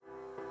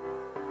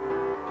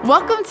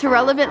Welcome to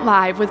Relevant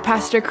Live with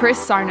Pastor Chris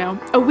Sarno,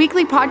 a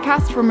weekly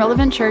podcast from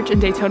Relevant Church in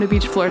Daytona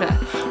Beach, Florida.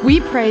 We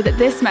pray that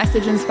this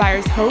message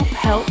inspires hope,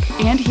 help,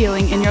 and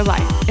healing in your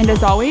life. And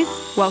as always,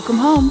 welcome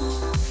home.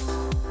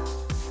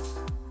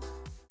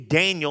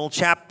 Daniel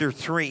chapter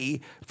 3,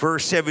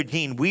 verse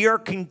 17. We are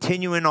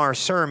continuing our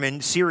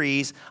sermon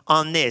series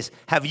on this.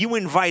 Have you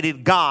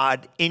invited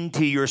God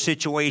into your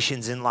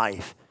situations in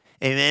life?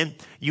 Amen.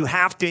 You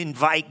have to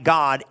invite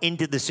God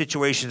into the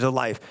situations of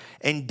life.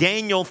 And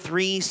Daniel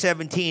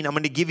 3:17, I'm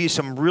going to give you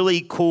some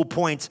really cool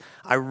points.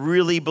 I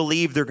really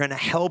believe they're going to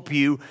help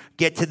you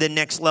get to the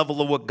next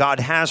level of what God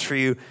has for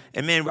you.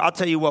 And man, I'll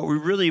tell you what, we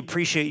really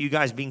appreciate you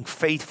guys being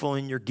faithful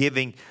in your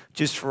giving,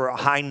 just for a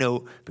high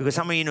note, because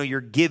how many of you know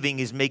your giving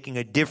is making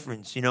a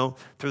difference,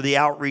 through the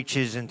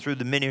outreaches and through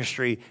the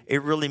ministry.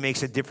 It really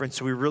makes a difference,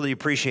 so we really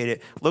appreciate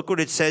it. Look what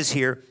it says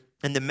here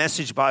in the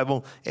Message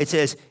Bible. It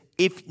says,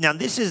 now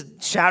this is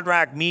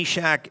Shadrach,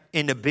 Meshach,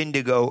 and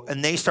Abednego,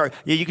 and they start,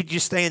 you could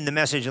just stay in the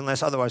Message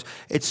unless otherwise,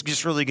 it's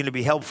just really going to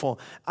be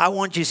helpful. I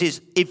want you to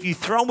see, if you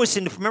throw us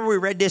in, remember we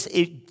read this,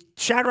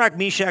 Shadrach,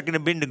 Meshach, and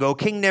Abednego,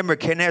 King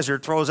Nebuchadnezzar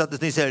throws out this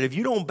thing, he said, if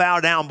you don't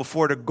bow down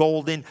before the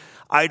golden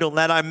idol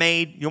that I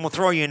made, I'm going to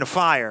throw you in the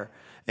fire.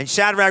 And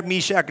Shadrach,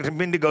 Meshach, and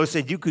Abednego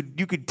said, you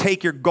could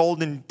take your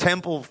golden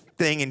temple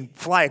thing and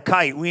fly a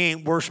kite. We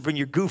ain't worshiping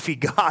your goofy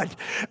God.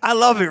 I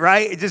love it,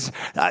 right? It just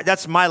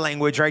that's my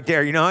language right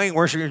there. I ain't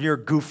worshiping your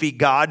goofy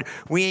God.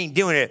 We ain't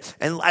doing it.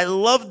 And I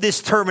love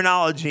this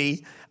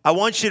terminology. I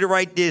want you to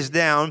write this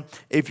down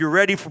if you're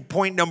ready for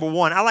point number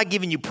one. I like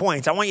giving you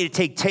points. I want you to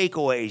take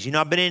takeaways.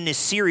 I've been in this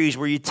series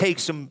where you take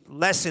some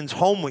lessons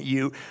home with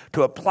you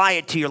to apply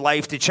it to your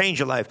life, to change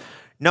your life.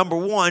 Number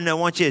one, I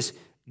want you to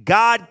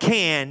God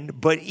can,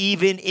 but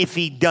even if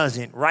he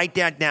doesn't, write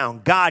that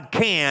down. God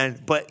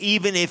can, but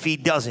even if he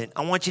doesn't.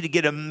 I want you to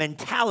get a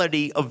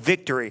mentality of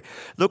victory.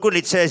 Look what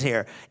it says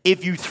here.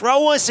 If you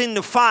throw us in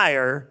the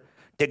fire,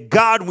 the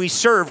God we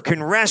serve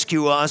can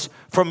rescue us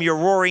from your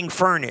roaring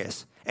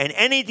furnace and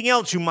anything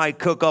else you might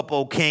cook up,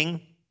 O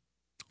king.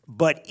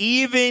 But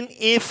even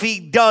if he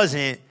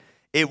doesn't,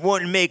 it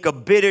wouldn't make a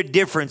bit of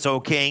difference, O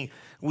king.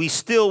 We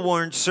still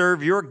won't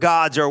serve your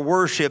gods or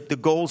worship the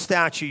gold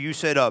statue you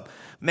set up.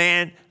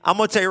 Man, I'm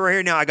going to tell you right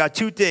here now, I got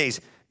two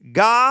things.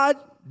 God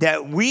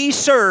that we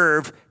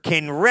serve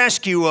can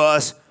rescue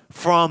us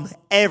from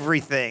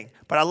everything.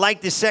 But I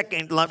like the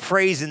second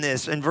phrase in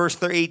this. In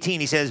verse 18,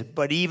 he says,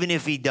 but even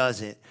if he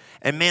doesn't.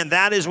 And man,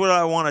 that is what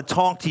I want to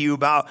talk to you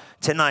about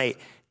tonight.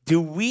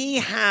 Do we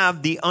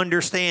have the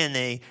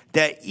understanding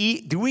that,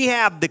 do we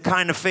have the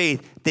kind of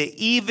faith that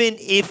even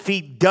if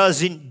he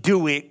doesn't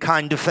do it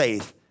kind of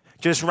faith?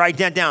 Just write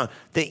that down.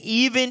 That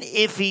even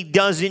if he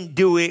doesn't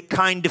do it,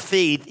 kind of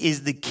faith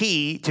is the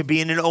key to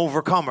being an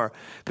overcomer.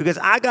 Because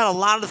I got a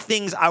lot of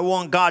things I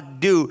want God to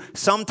do.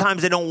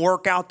 Sometimes they don't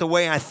work out the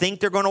way I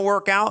think they're going to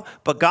work out.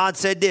 But God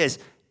said this,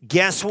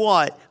 guess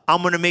what?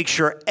 I'm going to make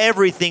sure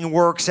everything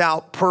works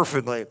out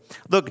perfectly.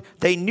 Look,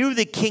 they knew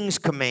the king's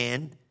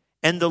command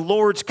and the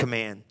Lord's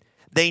command.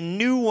 They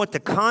knew what the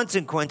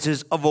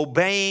consequences of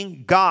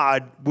obeying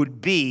God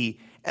would be.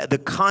 The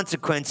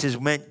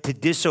consequences meant to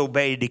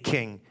disobey the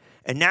king.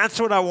 And that's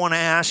what I want to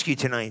ask you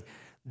tonight.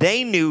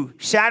 They knew,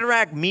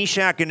 Shadrach,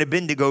 Meshach, and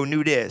Abednego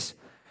knew this.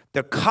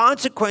 The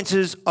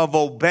consequences of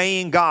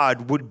obeying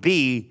God would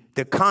be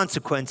the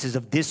consequences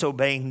of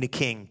disobeying the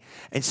king.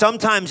 And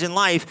sometimes in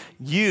life,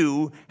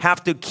 you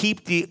have to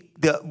keep the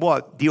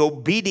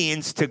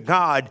obedience to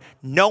God,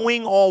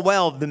 knowing all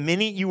well the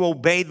minute you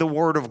obey the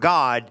word of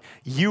God,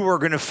 you are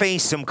going to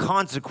face some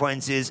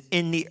consequences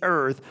in the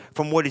earth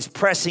from what is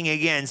pressing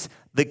against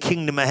the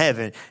kingdom of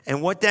heaven.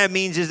 And what that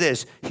means is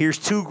this. Here's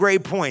two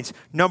great points.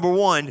 Number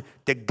one,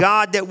 the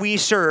God that we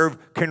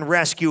serve can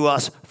rescue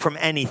us from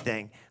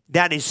anything.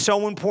 That is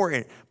so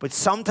important. But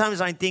sometimes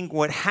I think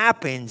what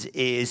happens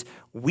is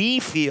we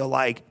feel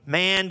like,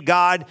 man,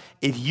 God,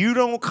 if you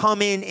don't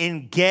come in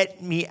and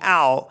get me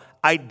out,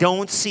 I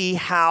don't see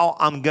how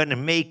I'm going to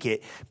make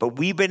it. But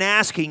we've been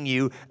asking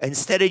you,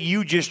 instead of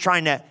you just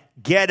trying to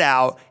get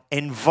out,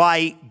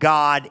 invite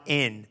God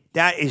in.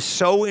 That is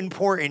so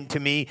important to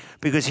me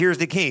because here's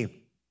the key.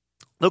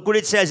 Look what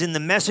it says in the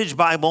Message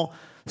Bible,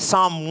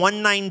 Psalm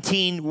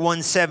 119,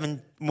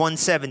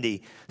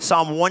 170.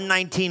 Psalm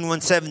 119,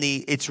 170.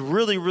 It's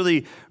really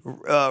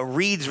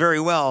reads very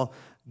well.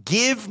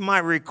 Give my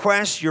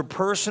request your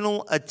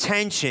personal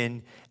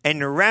attention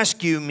and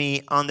rescue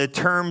me on the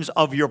terms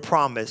of your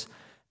promise.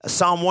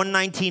 Psalm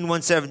 119,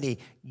 170.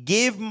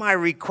 Give my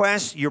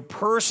request your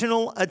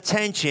personal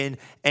attention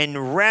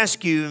and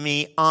rescue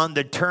me on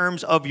the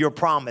terms of your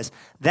promise.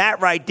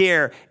 That right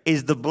there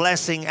is the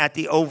blessing at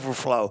the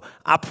overflow.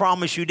 I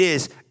promise you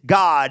this,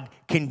 God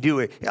can do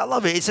it. I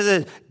love it. It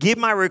says, give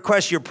my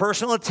request your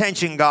personal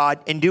attention,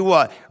 God, and do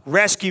what?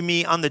 Rescue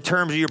me on the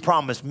terms of your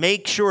promise.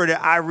 Make sure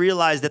that I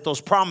realize that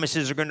those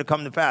promises are going to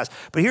come to pass.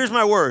 But here's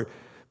my word.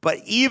 But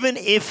even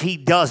if he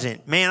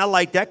doesn't, man, I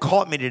like that.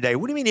 Caught me today.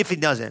 What do you mean if he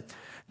doesn't?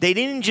 They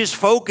didn't just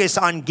focus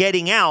on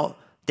getting out.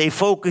 They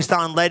focused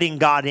on letting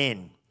God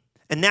in.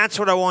 And that's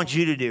what I want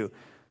you to do.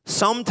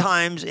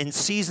 Sometimes in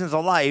seasons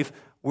of life,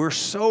 we're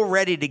so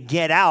ready to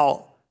get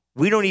out,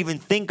 we don't even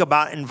think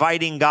about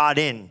inviting God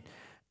in.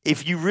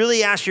 If you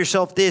really ask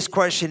yourself this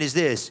question is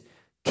this: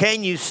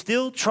 can you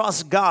still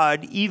trust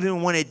God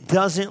even when it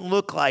doesn't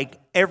look like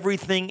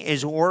everything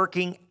is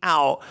working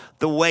out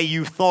the way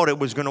you thought it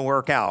was going to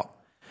work out?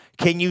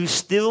 Can you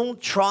still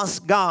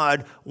trust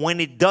God when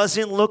it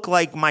doesn't look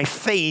like my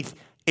faith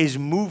is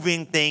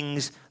moving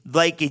things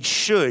like it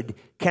should?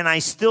 Can I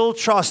still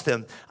trust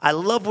him? I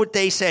love what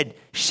they said.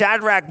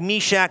 Shadrach,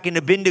 Meshach, and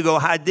Abednego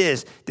had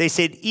this. They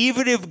said,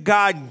 even if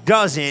God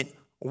doesn't,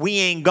 we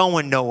ain't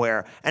going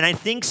nowhere. And I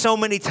think so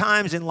many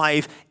times in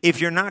life,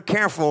 if you're not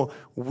careful,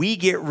 we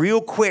get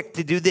real quick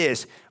to do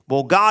this.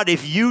 Well, God,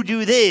 if you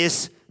do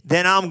this,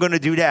 then I'm going to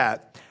do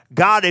that.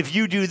 God, if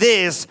you do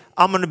this,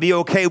 I'm going to be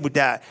okay with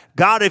that.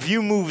 God, if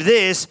you move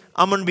this,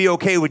 I'm going to be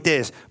okay with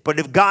this. But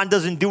if God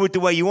doesn't do it the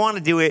way you want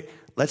to do it,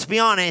 let's be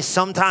honest,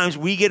 sometimes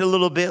we get a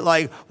little bit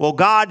like, well,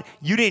 God,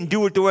 you didn't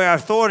do it the way I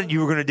thought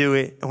you were going to do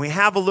it. And we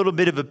have a little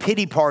bit of a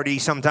pity party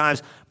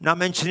sometimes. I'm not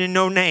mentioning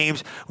no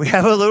names. We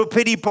have a little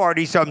pity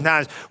party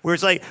sometimes where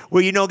it's like,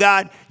 well, you know,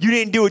 God, you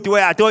didn't do it the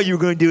way I thought you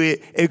were going to do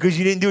it. And because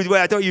you didn't do it the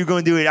way I thought you were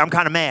going to do it, I'm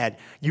kind of mad.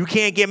 You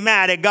can't get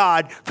mad at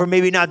God for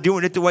maybe not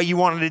doing it the way you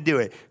wanted to do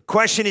it.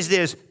 Question is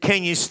this: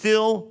 can you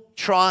still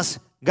trust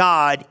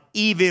God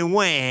even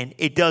when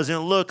it doesn't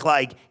look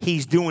like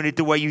he's doing it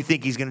the way you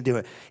think he's going to do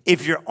it?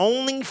 If you're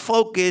only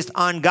focused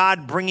on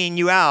God bringing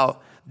you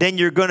out, then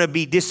you're going to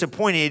be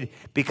disappointed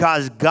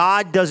because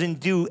God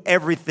doesn't do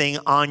everything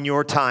on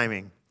your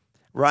timing.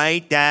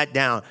 Write that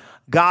down.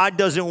 God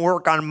doesn't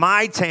work on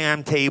my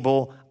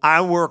timetable.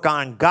 I work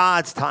on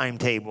God's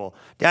timetable.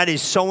 That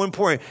is so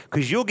important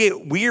because you'll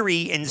get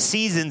weary in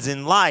seasons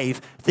in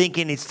life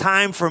thinking it's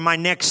time for my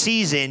next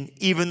season,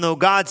 even though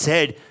God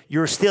said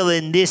you're still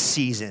in this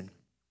season.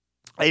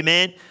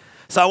 Amen.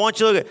 So I want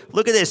you to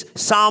look at this.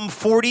 Psalm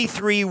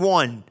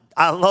 43:1.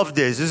 I love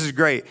this. This is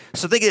great.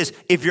 So think of this.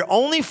 If you're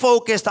only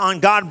focused on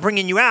God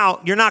bringing you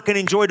out, you're not going to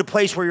enjoy the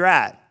place where you're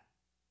at.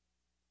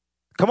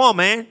 Come on,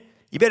 man.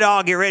 You better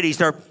all get ready.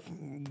 Start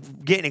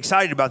getting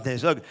excited about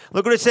this. Look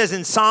what it says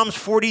in Psalms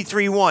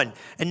 43:1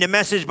 in the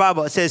Message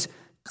Bible. It says,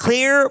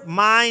 clear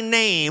my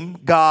name,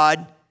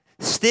 God.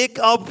 Stick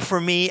up for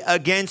me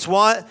against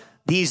what?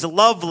 These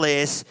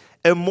loveless,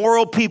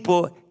 immoral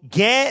people.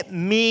 Get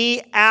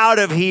me out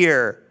of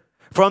here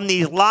from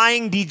these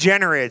lying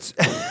degenerates.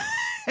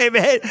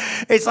 Amen.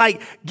 It's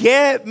like,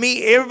 get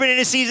me. Ever been in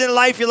a season of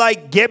life, you're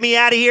like, get me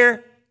out of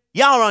here?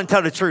 Y'all don't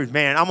tell the truth,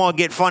 man. I'm going to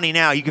get funny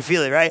now. You can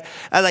feel it, right?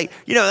 Like,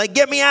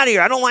 get me out of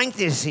here. I don't like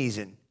this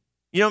season.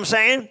 You know what I'm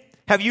saying?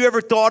 Have you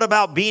ever thought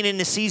about being in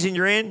the season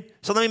you're in?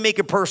 So let me make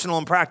it personal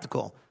and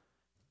practical.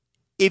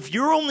 If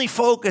you're only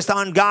focused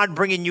on God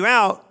bringing you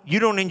out, you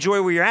don't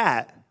enjoy where you're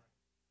at.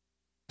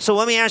 So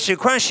let me ask you a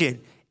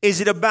question.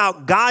 Is it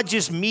about God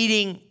just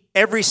meeting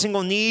every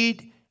single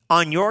need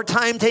on your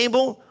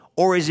timetable?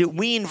 Or is it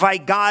we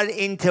invite God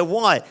into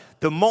what?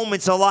 The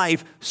moments of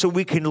life so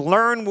we can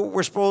learn what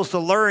we're supposed to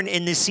learn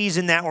in the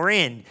season that we're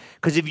in.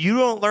 Because if you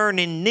don't learn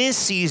in this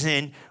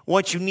season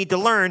what you need to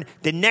learn,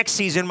 the next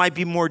season might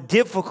be more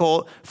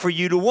difficult for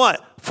you to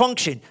what?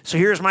 Function. So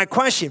here's my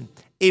question.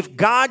 If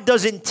God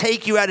doesn't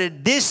take you out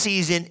of this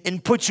season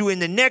and put you in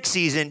the next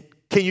season,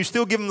 can you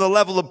still give him the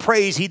level of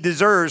praise he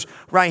deserves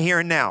right here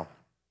and now?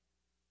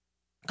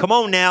 Come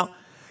on now.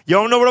 You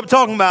don't know what I'm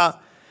talking about.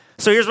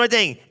 So here's my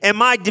thing.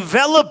 Am I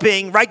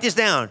developing? Write this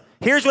down.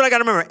 Here's what I got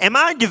to remember. Am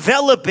I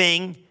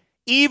developing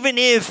even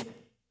if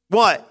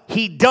what?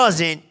 He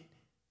doesn't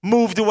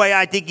move the way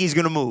I think he's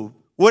going to move?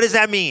 What does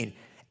that mean?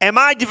 Am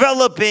I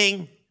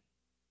developing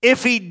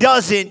if he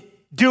doesn't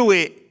do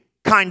it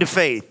kind of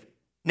faith?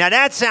 Now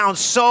that sounds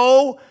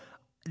so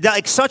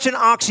like such an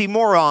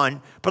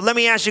oxymoron, but let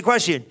me ask you a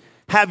question.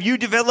 Have you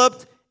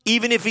developed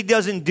even if he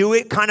doesn't do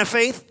it kind of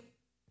faith?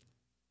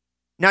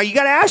 Now you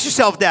got to ask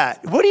yourself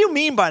that. What do you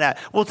mean by that?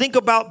 Well, think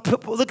about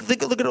look at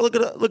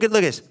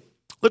this.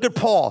 Look at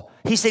Paul.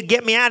 He said,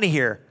 "Get me out of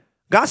here."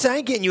 God said, "I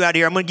ain't getting you out of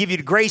here. I'm going to give you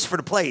the grace for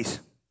the place."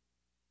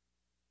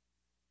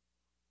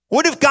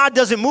 What if God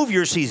doesn't move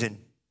your season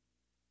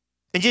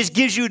and just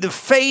gives you the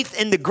faith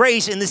and the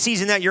grace in the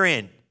season that you're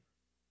in?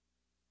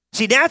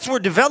 See, that's where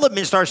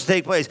development starts to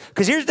take place.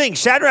 Because here's the thing.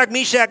 Shadrach,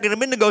 Meshach, and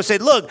Abednego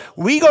said, look,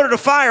 we go to the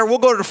fire, we'll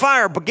go to the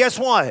fire. But guess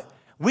what?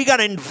 We got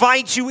to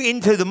invite you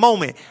into the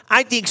moment.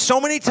 I think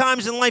so many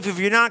times in life, if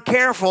you're not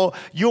careful,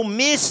 you'll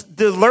miss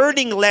the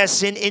learning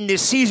lesson in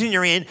this season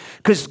you're in.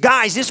 Because,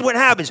 guys, this is what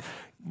happens.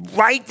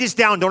 Write this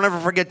down. Don't ever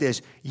forget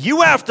this.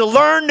 You have to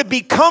learn to be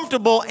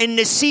comfortable in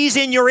the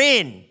season you're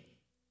in.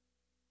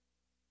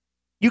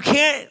 You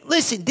can't,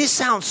 listen, this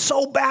sounds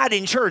so bad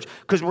in church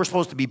because we're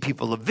supposed to be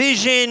people of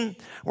vision.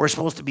 We're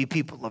supposed to be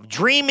people of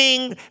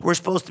dreaming. We're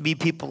supposed to be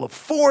people of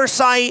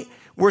foresight.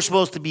 We're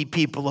supposed to be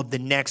people of the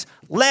next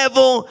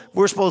level.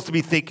 We're supposed to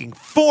be thinking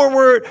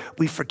forward.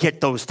 We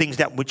forget those things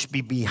that which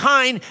be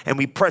behind and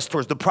we press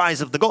towards the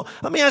prize of the goal.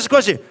 Let me ask you a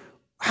question.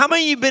 How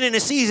many of you been in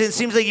a season? It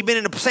seems like you've been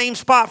in the same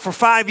spot for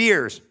 5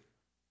 years.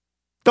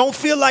 Don't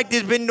feel like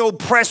there's been no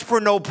press for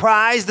no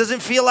prize.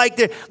 Doesn't feel like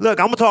look,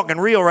 I'm talking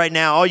real right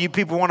now. All you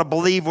people want to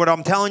believe what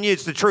I'm telling you.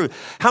 It's the truth.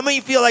 How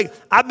many feel like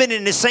I've been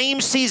in the same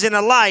season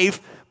of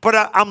life, but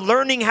I'm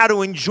learning how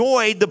to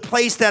enjoy the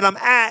place that I'm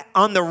at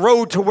on the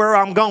road to where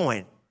I'm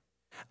going?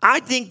 I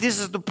think this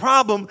is the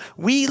problem.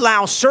 We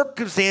allow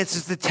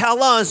circumstances to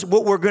tell us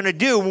what we're going to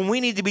do when we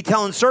need to be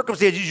telling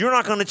circumstances, you're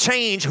not going to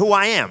change who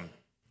I am.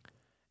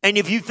 And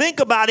if you think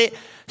about it,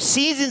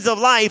 seasons of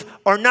life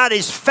are not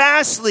as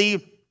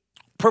fastly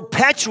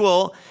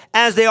perpetual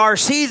as they are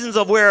seasons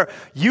of where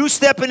you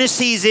step in a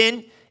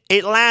season,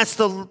 it lasts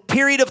a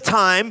period of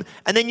time,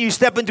 and then you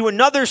step into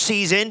another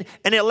season,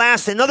 and it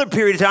lasts another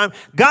period of time.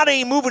 God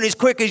ain't moving as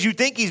quick as you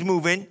think he's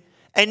moving,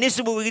 and this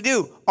is what we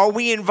do. Are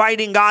we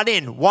inviting God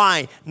in?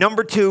 Why?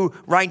 Number 2,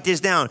 write this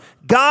down.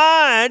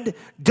 God,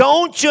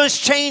 don't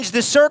just change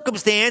the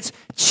circumstance,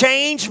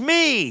 change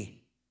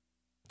me.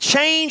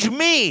 Change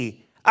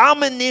me.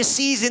 I'm in this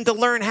season to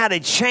learn how to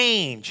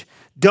change.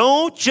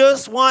 Don't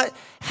just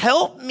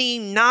help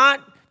me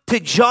not to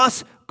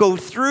just go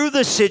through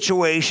the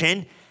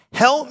situation.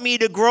 Help me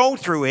to grow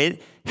through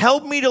it.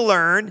 Help me to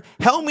learn.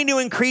 Help me to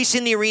increase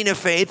in the arena of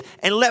faith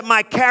and let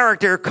my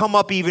character come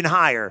up even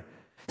higher.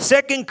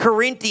 2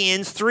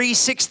 Corinthians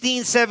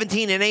 3:16,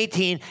 17, and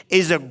 18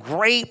 is a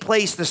great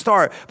place to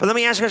start. But let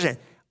me ask you a question.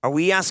 Are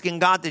we asking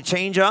God to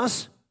change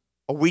us?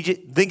 Or we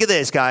just, think of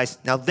this, guys.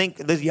 Now think,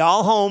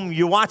 y'all home,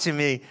 you're watching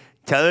me.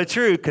 Tell the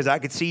truth, because I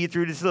can see you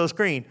through this little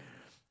screen.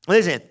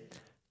 Listen,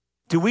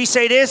 do we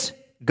say this?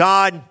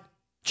 God,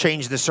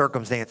 change the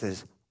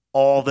circumstances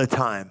all the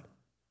time.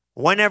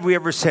 When have we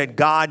ever said,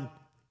 God,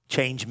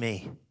 change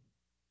me?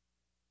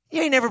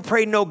 You ain't never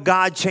prayed no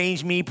God,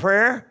 change me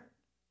prayer.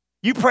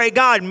 You pray,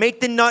 God,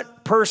 make the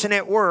nut person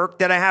at work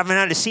that I haven't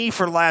had to see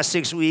for the last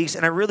 6 weeks,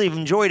 and I really have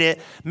enjoyed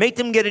it, make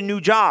them get a new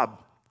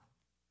job.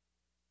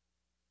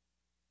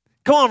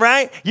 Come on,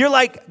 right? You're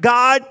like,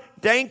 God,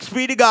 thanks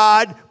be to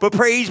God, but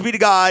praise be to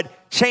God.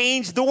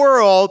 Change the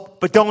world,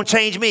 but don't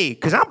change me.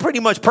 Because I'm pretty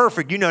much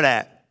perfect. You know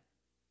that.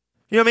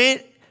 You know what I mean?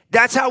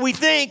 That's how we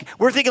think.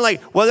 We're thinking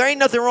like, well, there ain't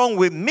nothing wrong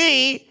with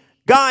me.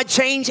 God,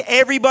 change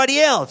everybody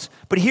else.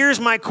 But here's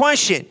my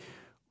question.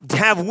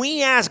 Have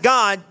we asked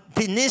God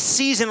in this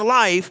season of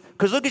life,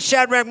 because look at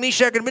Shadrach,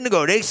 Meshach, and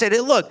Abednego. They said,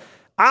 hey, look,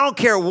 I don't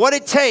care what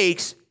it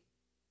takes.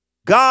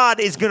 God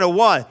is going to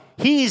what?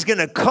 He's going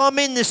to come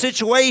in the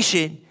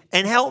situation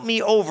and help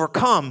me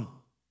overcome.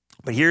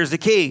 But here's the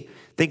key.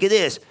 Think of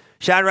this.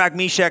 Shadrach,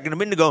 Meshach, and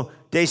Abednego,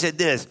 they said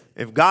this.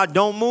 If God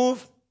don't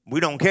move, we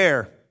don't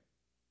care.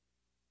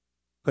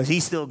 Because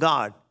he's still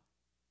God.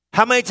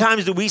 How many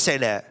times do we say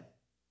that?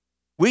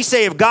 We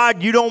say, if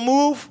God, you don't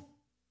move,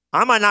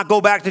 I might not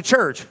go back to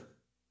church.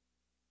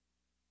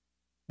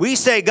 We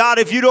say, God,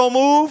 if you don't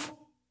move,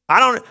 I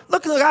don't.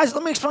 Look, guys,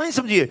 let me explain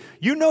something to you.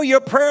 You know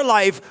your prayer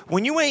life,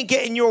 when you ain't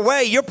getting your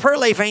way, your prayer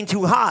life ain't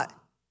too hot.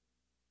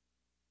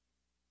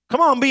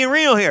 Come on, I'm being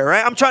real here,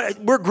 right?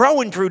 We're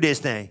growing through this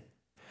thing.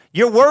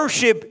 Your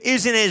worship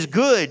isn't as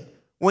good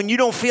when you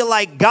don't feel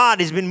like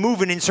God has been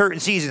moving in certain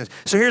seasons.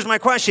 So here's my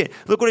question.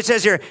 Look what it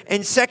says here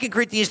in 2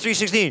 Corinthians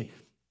 3:16.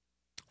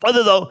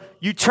 Whether though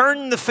you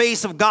turn the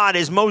face of God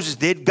as Moses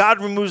did,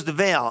 God removes the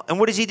veil. And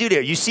what does he do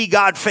there? You see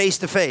God face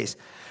to face.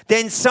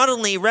 Then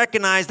suddenly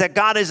recognize that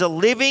God is a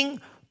living,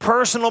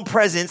 personal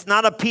presence,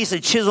 not a piece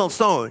of chiseled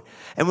stone.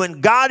 And when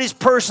God is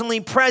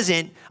personally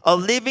present, a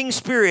living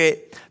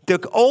spirit, the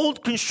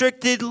old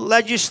constricted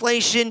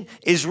legislation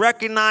is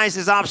recognized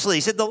as obsolete.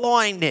 He said the law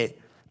ain't it.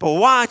 But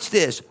watch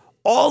this.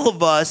 All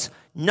of us,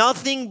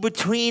 nothing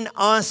between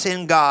us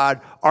and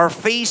God, our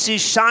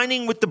faces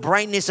shining with the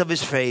brightness of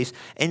his face.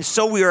 And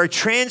so we are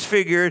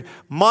transfigured,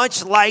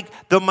 much like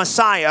the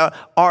Messiah.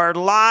 Our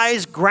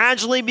lives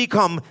gradually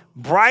become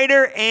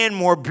brighter and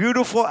more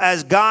beautiful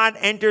as God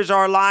enters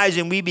our lives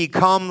and we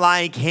become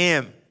like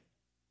him.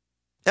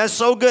 That's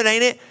so good,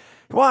 ain't it?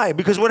 Why?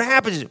 Because what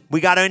happens is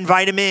we got to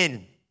invite him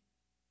in.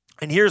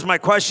 And here's my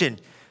question.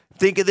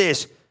 Think of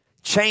this.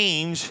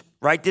 Change,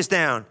 write this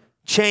down.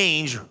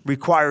 Change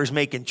requires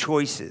making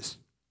choices.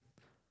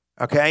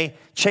 Okay?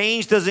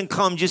 Change doesn't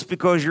come just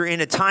because you're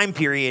in a time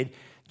period.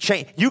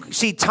 You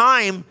see,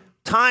 time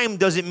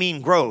doesn't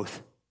mean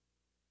growth.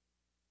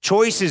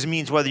 Choices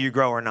means whether you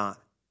grow or not.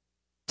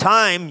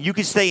 Time, you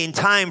can stay in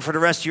time for the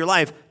rest of your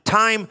life.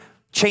 Time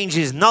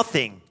changes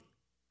nothing.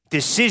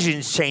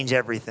 Decisions change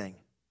everything.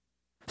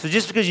 So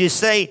just because you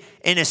stay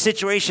in a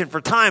situation for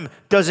time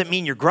doesn't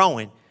mean you're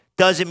growing.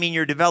 Doesn't mean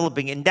you're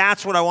developing. And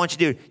that's what I want you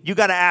to do. You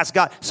got to ask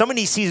God. Some of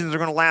these seasons are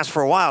going to last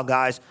for a while,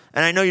 guys.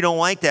 And I know you don't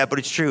like that, but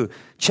it's true.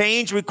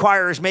 Change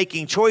requires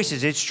making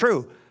choices. It's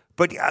true.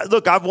 But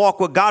look, I've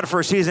walked with God for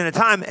a season at a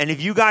time. And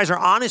if you guys are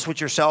honest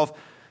with yourself,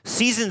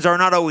 seasons are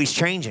not always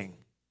changing.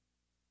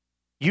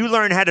 You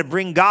learn how to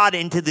bring God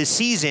into the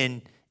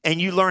season,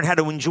 and you learn how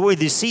to enjoy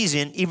this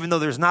season, even though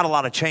there's not a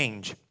lot of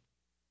change.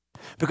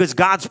 Because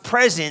God's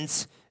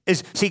presence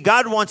is, see,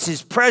 God wants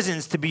his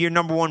presence to be your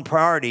number one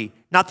priority,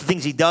 not the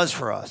things he does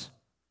for us.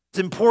 It's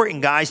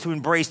important, guys, to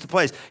embrace the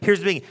place. Here's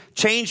the thing.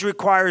 Change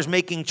requires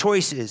making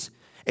choices.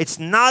 It's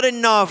not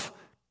enough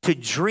to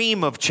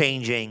dream of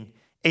changing.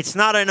 It's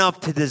not enough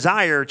to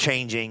desire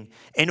changing.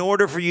 In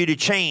order for you to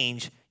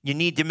change, you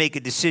need to make a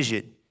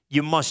decision.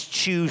 You must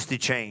choose to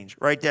change.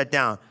 Write that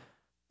down.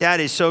 That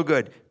is so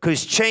good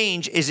because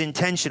change is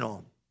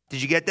intentional.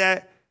 Did you get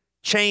that?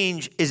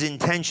 Change is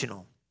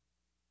intentional.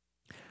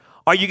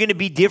 Are you going to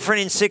be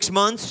different in 6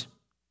 months?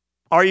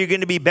 Are you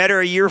going to be better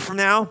a year from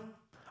now?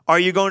 Are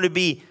you going to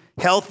be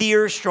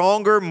healthier,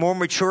 stronger, more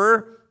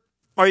mature?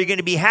 Are you going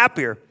to be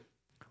happier?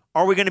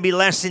 Are we going to be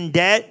less in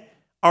debt?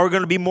 Are we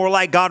going to be more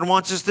like God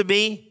wants us to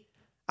be?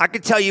 I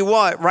can tell you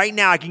what, right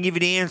now I can give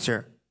you the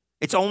answer.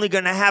 It's only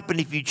going to happen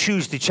if you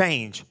choose to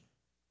change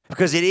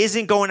because it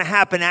isn't going to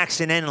happen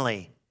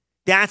accidentally.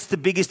 That's the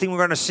biggest thing we're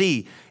going to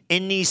see.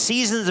 In these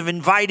seasons of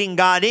inviting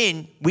God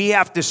in, we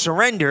have to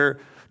surrender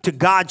to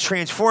God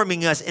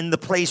transforming us in the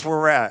place where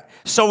we're at.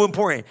 So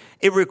important.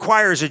 It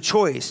requires a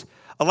choice.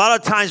 A lot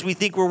of times we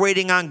think we're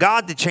waiting on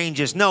God to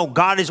change us. No,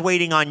 God is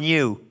waiting on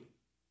you.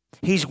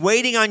 He's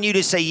waiting on you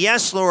to say,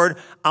 yes, Lord,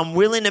 I'm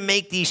willing to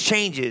make these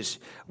changes.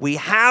 We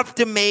have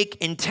to make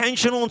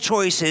intentional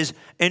choices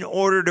in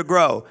order to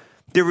grow.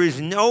 There is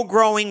no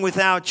growing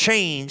without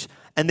change,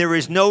 and there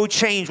is no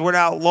change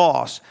without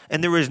loss,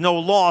 and there is no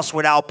loss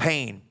without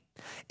pain.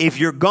 If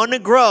you're going to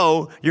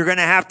grow, you're going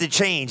to have to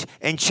change.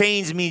 And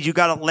change means you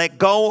got to let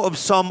go of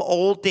some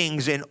old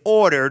things in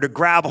order to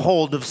grab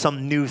hold of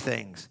some new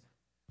things.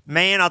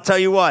 Man, I'll tell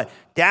you what,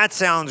 that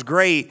sounds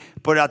great,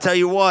 but I'll tell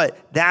you what,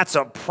 that's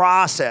a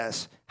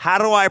process. How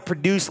do I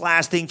produce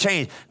lasting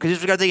change? Because this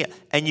is what I think.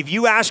 And if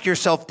you ask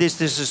yourself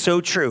this is so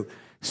true.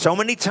 So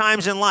many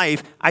times in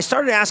life, I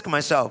started asking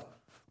myself,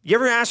 you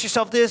ever ask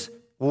yourself this?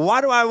 Well,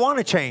 why do I want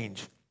to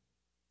change?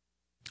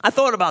 I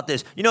thought about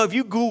this. You know, if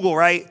you Google,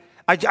 right?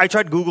 I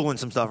tried Googling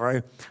some stuff,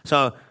 right?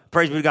 So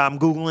praise be to God, I'm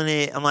Googling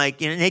it. I'm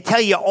like, and they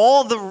tell you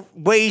all the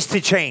ways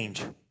to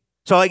change.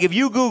 So like if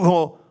you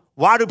Google,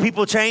 why do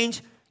people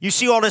change? You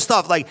see all this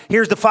stuff like,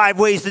 here's the 5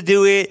 ways to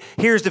do it.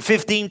 Here's the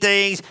 15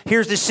 things.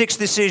 Here's the 6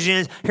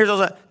 decisions. Here's all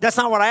that. That's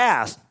not what I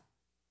asked.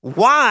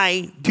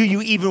 Why do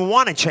you even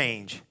want to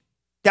change?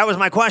 That was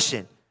my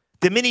question.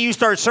 The minute you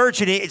start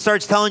searching it, it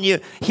starts telling you,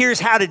 here's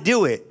how to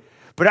do it.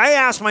 But I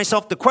asked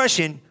myself the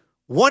question,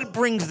 what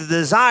brings the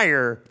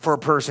desire for a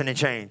person to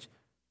change?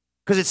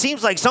 Because it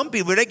seems like some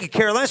people, they could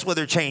care less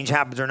whether change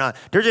happens or not.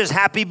 They're just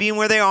happy being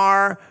where they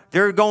are.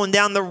 They're going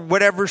down the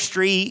whatever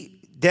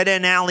street, dead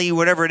end alley,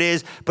 whatever it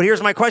is. But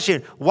here's my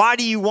question. Why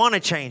do you want to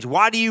change?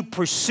 Why do you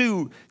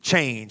pursue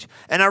change?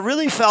 And I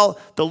really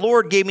felt the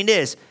Lord gave me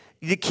this.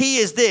 The key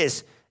is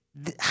this.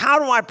 How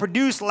do I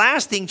produce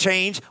lasting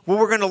change? Well,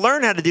 we're going to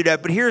learn how to do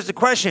that. But here's the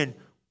question.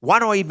 Why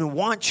do I even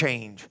want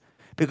change?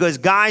 Because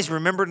guys,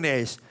 remember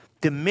this.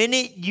 The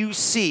minute you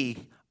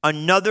see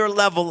another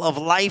level of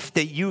life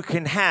that you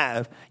can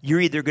have,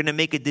 you're either going to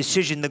make a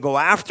decision to go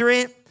after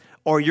it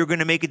or you're going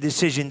to make a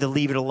decision to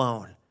leave it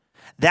alone.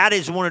 That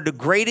is one of the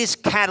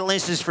greatest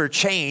catalysts for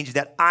change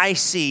that I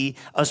see,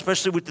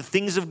 especially with the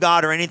things of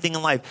God or anything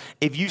in life.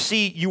 If you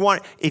see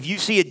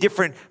a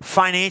different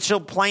financial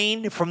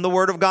plane from the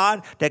Word of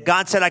God, that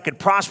God said, I could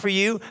prosper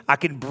you, I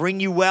could bring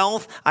you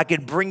wealth, I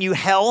could bring you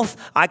health,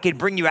 I could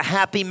bring you a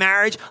happy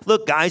marriage.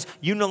 Look, guys,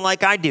 you know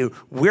like I do,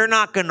 we're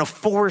not going to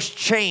force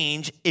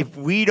change if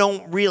we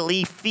don't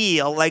really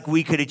feel like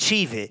we could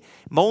achieve it.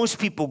 Most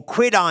people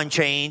quit on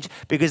change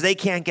because they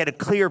can't get a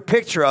clear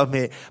picture of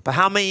it. But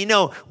how many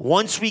know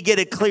once we get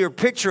a clear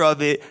picture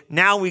of it,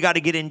 now we got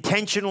to get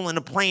intentional in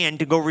a plan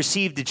to go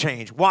receive the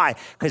change. Why?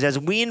 Because as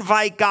we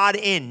invite God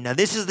in, now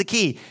this is the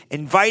key,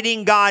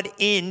 inviting God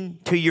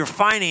into your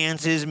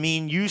finances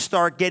mean you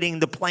start getting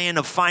the plan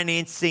of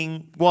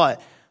financing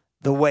what?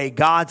 The way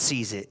God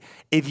sees it.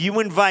 If you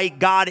invite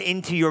God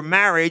into your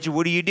marriage,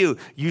 what do?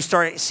 You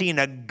start seeing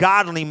a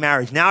godly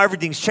marriage. Now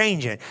everything's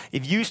changing.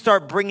 If you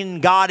start bringing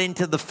God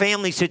into the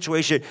family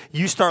situation,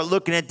 you start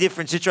looking at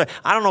different situations.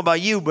 I don't know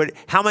about you, but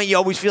how many of you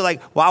always feel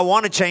like, well, I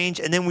want to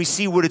change, and then we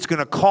see what it's going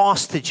to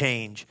cost to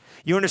change.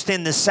 You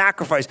understand the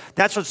sacrifice.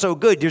 That's what's so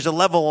good. There's a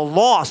level of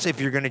loss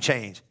if you're going to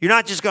change. You're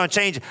not just going to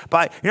change,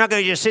 but you're not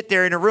going to just sit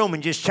there in a room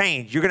and just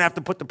change. You're going to have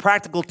to put the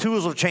practical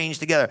tools of change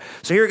together.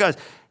 So here it goes.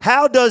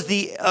 How does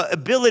the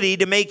ability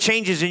to make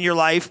changes in your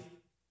life,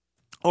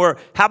 or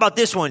how about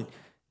this one?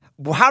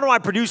 How do I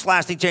produce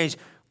lasting change?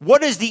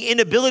 What does the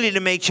inability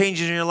to make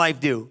changes in your life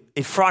do?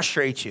 It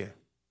frustrates you.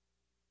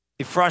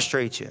 It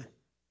frustrates you.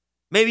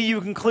 Maybe you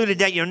concluded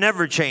that you'll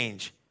never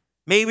change.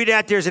 Maybe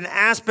that there's an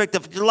aspect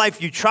of your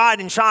life you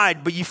tried and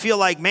tried, but you feel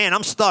like, man,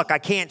 I'm stuck. I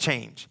can't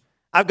change.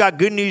 I've got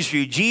good news for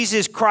you.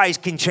 Jesus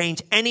Christ can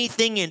change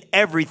anything and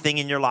everything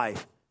in your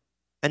life.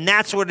 And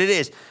that's what it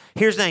is.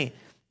 Here's the thing.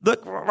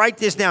 Look, write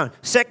this down.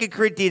 2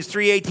 Corinthians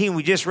 3:18,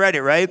 we just read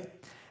it, right?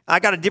 I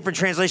got a different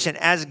translation.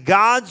 As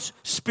God's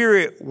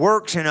Spirit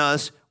works in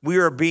us, we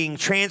are being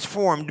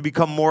transformed to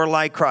become more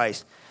like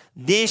Christ.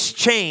 This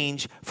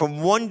change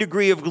from one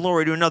degree of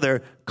glory to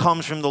another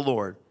comes from the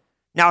Lord.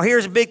 Now,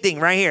 here's a big thing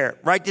right here.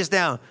 Write this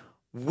down.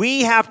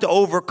 We have to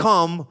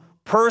overcome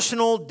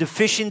personal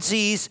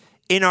deficiencies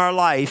in our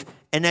life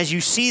And as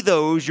you see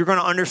those, you're going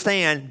to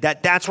understand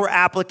that that's where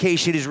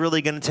application is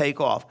really going to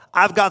take off.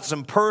 I've got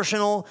some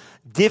personal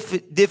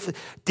differences,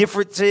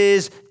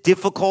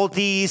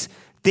 difficulties,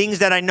 things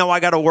that I know I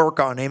got to work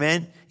on.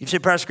 Amen? You say,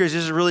 Pastor Chris,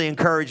 this has really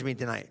encouraged me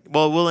tonight.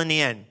 Well, it will in the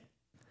end.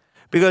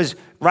 Because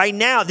right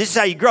now, this is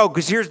how you grow.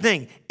 Because here's the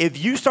thing.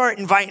 If you start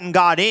inviting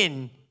God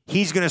in,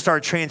 he's going to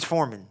start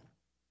transforming.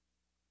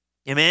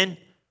 Amen?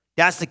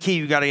 That's the key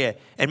you got to get.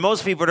 And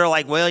most people, they're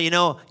like, well,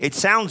 it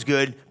sounds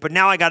good, but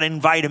now I got to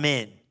invite him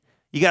in.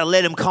 You got to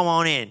let him come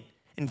on in.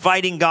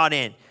 Inviting God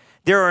in.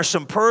 There are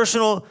some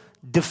personal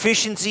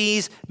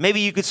deficiencies.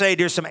 Maybe you could say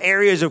there's some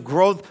areas of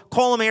growth.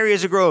 Call them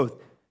areas of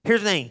growth.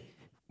 Here's the thing.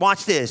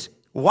 Watch this.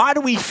 Why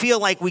do we feel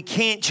like we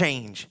can't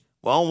change?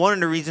 Well, one of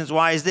the reasons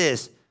why is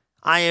this.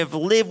 I have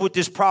lived with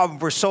this problem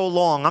for so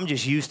long, I'm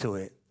just used to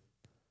it.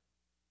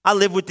 I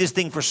lived with this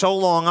thing for so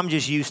long, I'm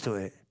just used to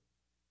it.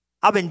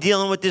 I've been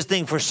dealing with this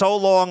thing for so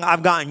long,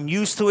 I've gotten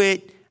used to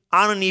it.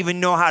 I don't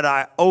even know how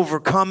to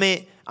overcome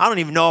it. I don't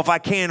even know if I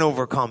can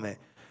overcome it.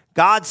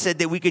 God said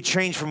that we could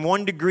change from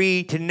 1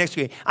 degree to the next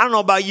degree. I don't know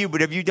about you,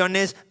 but have you done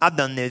this? I've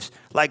done this.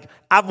 Like,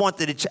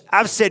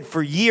 I've said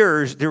for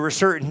years there were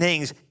certain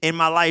things in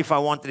my life I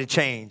wanted to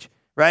change,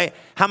 right?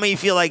 How many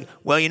feel like,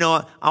 well,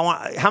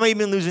 how many have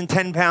been losing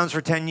 10 pounds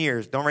for 10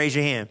 years? Don't raise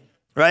your hand,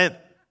 right? You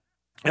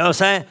know what I'm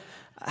saying?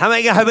 How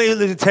many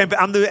losing 10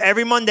 pounds?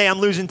 Every Monday I'm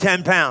losing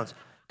 10 pounds.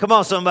 Come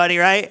on, somebody,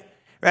 right?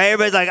 Right?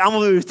 Everybody's like, I'm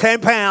going to lose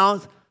 10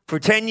 pounds for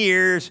 10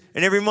 years,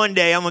 and every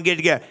Monday I'm going to get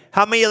together.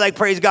 How many of you like,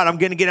 praise God, I'm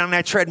going to get on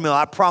that treadmill?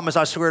 I promise,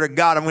 I swear to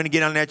God, I'm going to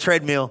get on that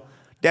treadmill.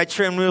 That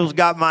treadmill's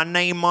got my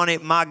name on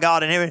it, my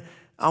God, and everything.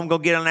 I'm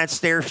going to get on that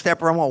stair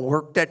stepper. I'm going to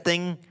work that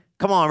thing.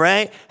 Come on,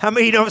 right? How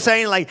many, you know what I'm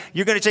saying? Like,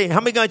 you're going to change. How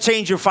many going to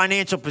change your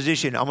financial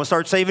position? I'm going to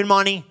start saving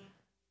money.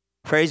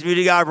 Praise be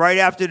to God. Right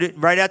after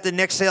the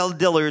next sale of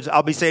Dillard's,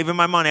 I'll be saving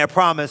my money, I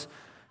promise.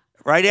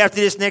 Right after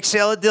this next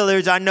sale of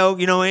Dillard's, I know,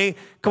 hey,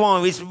 come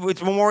on, it's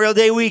Memorial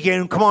Day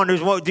weekend. Come on,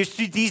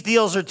 these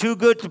deals are too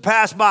good to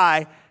pass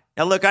by.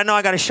 Now, look, I know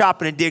I got a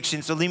shopping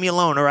addiction, so leave me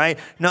alone, all right?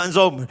 Nothing's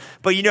open.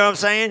 But you know what I'm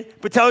saying?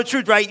 But tell the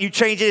truth, right? You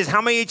change this.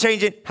 How many are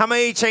changing? How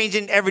many are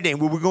changing everything?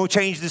 Well, we're going to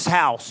change this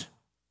house,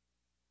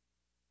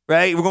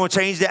 right? We're going to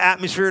change the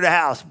atmosphere of the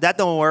house. That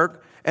don't work.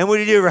 And what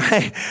do you do,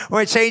 right? We're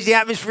going to change the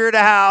atmosphere of the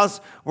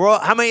house.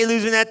 How many are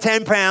losing that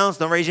 10 pounds?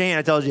 Don't raise your hand.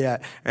 I told you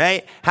that,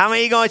 right? How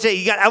many are going to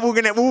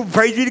say,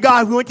 praise be to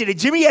God, we went to the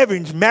Jimmy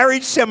Evans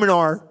marriage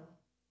seminar.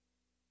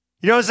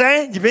 You know what I'm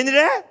saying? You been to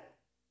that?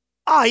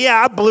 Oh,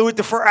 yeah, I blew it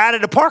out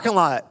of the parking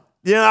lot.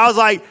 I was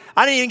like,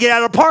 I didn't even get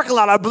out of the parking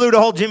lot. I blew the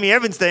whole Jimmy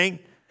Evans thing.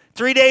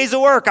 3 days of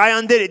work, I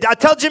undid it. I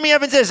tell Jimmy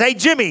Evans this, hey,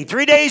 Jimmy,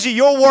 3 days of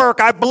your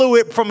work, I blew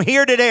it from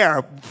here to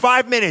there.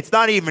 5 minutes,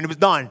 not even, it was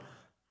done.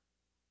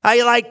 How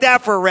you like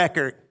that for a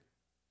record?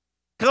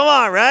 Come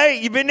on,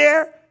 right? You been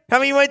there? How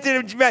many went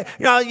to the,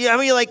 how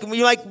many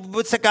you like,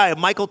 what's that guy,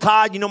 Michael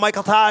Todd? You know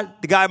Michael Todd?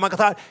 The guy, Michael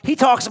Todd? He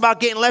talks about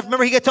getting left.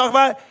 Remember he got talked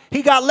about it?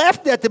 He got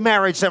left at the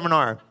marriage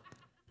seminar.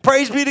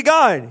 Praise be to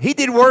God. He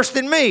did worse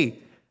than me.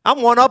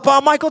 I'm one up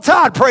on Michael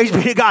Todd. Praise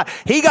be to God.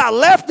 He got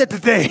left at the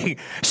thing.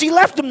 She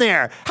left him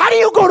there. How do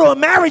you go to a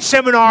marriage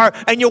seminar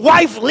and your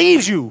wife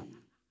leaves you?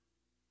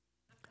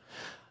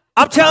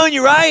 I'm telling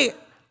you, right?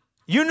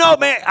 You know,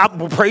 man,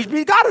 praise be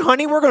to God,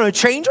 honey, we're going to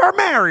change our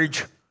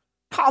marriage.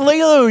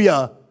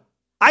 Hallelujah.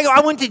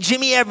 I went to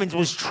Jimmy Evans,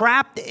 was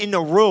trapped in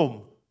the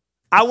room.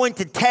 I went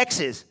to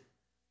Texas,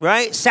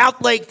 right? South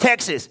Lake,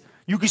 Texas.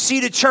 You can see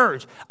the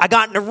church. I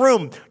got in the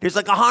room. There's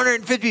like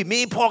 150.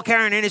 Me and Paul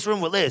Karen in this room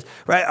with Liz,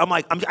 right? I'm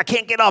like, I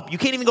can't get up. You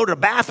can't even go to the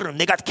bathroom.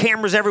 They got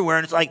cameras everywhere.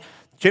 And it's like,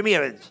 Jimmy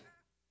Evans.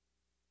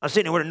 I'm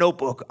sitting there with a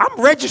notebook.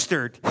 I'm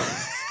registered.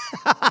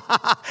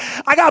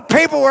 I got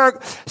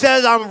paperwork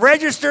says I'm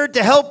registered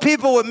to help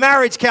people with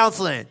marriage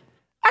counseling.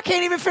 I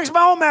can't even fix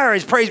my own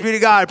marriage. Praise be to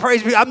God.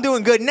 Praise be. I'm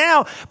doing good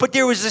now. But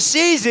there was a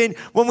season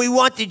when we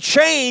wanted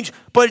change,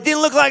 but it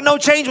didn't look like no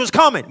change was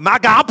coming. My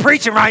God, I'm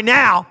preaching right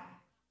now.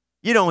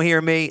 You don't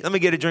hear me. Let me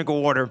get a drink of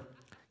water.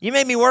 You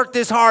made me work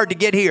this hard to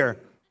get here.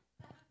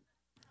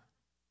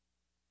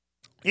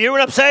 You hear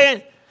what I'm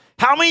saying?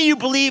 How many of you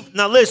believe?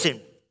 Now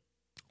listen,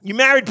 you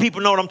married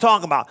people know what I'm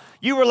talking about.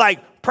 You were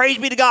like, praise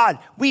be to God.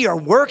 We are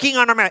working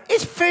on our marriage.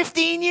 It's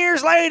 15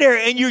 years later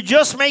and you're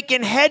just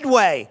making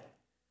headway.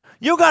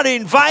 You got to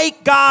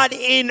invite God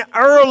in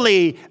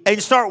early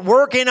and start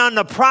working on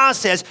the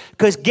process.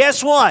 Because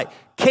guess what?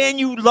 Can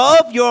you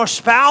love your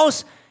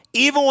spouse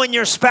even when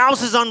your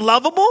spouse is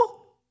unlovable?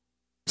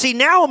 See,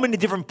 now I'm in a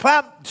different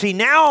platform. See,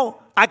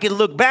 now I can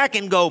look back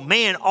and go,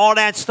 man, all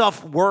that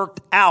stuff worked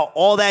out.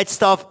 All that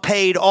stuff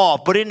paid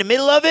off. But in the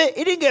middle of it,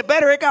 it didn't get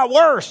better. It got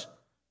worse.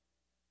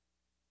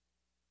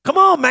 Come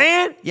on,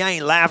 man. You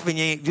ain't laughing.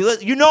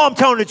 You know I'm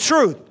telling the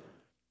truth.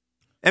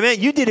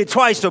 Amen. You did it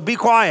twice, so be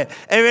quiet.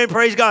 Amen.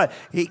 Praise God.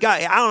 I don't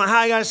know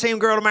how he got the same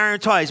girl to marry him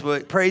twice,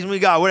 but praise me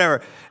God,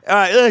 whatever. All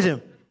right,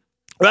 listen.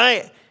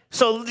 Right?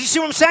 So you see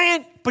what I'm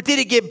saying? But did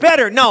it get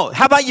better? No.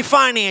 How about your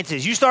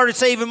finances? You started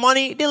saving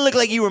money. It didn't look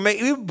like you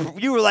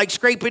were like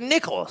scraping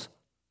nickels.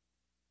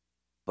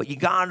 But you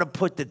got to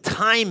put the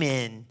time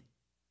in,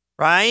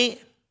 right?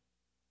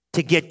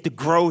 to get the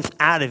growth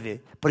out of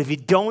it. But if you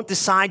don't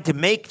decide to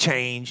make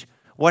change,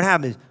 what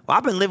happens? Well,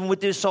 I've been living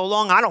with this so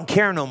long, I don't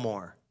care no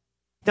more.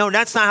 No,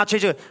 that's not how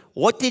change goes.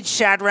 What did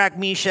Shadrach,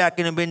 Meshach,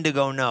 and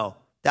Abednego know?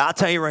 I'll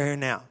tell you right here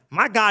now.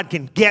 My God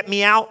can get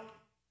me out,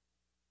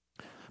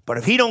 but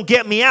if he don't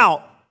get me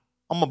out,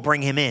 I'm going to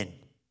bring him in.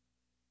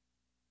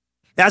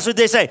 That's what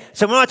they say.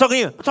 So when I'm talking to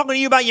you, I'm talking to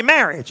you about your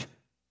marriage.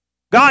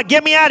 God,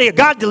 get me out of here.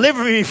 God,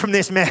 deliver me from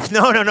this mess.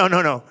 No.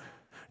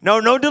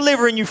 No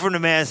delivering you from the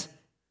mess.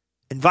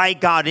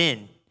 Invite God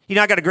in. You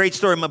know, I got a great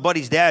story. My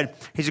buddy's dad,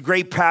 he's a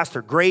great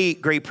pastor,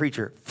 great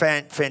preacher,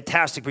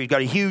 fantastic preacher. He's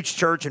got a huge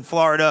church in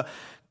Florida,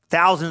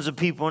 thousands of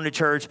people in the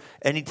church,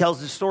 and he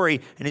tells the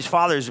story, and his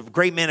father is a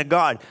great man of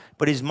God,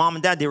 but his mom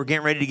and dad, they were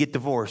getting ready to get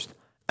divorced.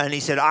 And he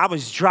said, I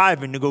was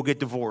driving to go get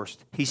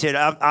divorced. He said,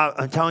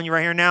 I'm telling you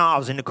right here now, I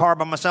was in the car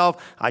by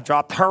myself. I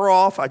dropped her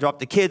off. I dropped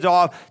the kids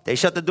off. They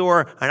shut the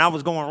door, and I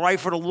was going right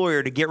for the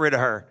lawyer to get rid of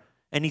her.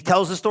 And he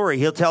tells the story.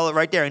 He'll tell it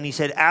right there. And he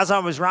said, as I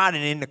was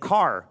riding in the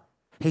car,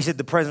 he said,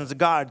 the presence of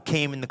God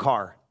came in the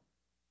car.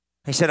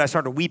 He said, I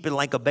started weeping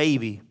like a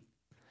baby.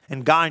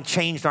 And God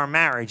changed our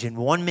marriage in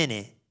 1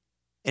 minute,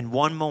 in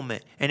one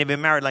moment. And they've been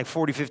married like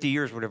 40, 50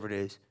 years, whatever it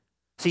is.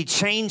 See,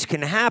 change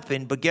can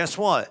happen, but guess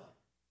what?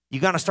 You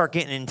got to start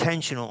getting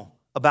intentional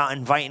about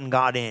inviting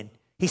God in.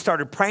 He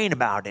started praying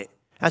about it.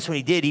 That's what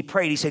he did. He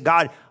prayed. He said,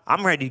 God,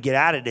 I'm ready to get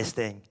out of this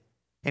thing.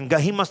 And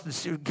God, he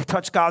must have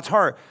touched God's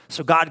heart.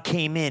 So God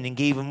came in and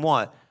gave him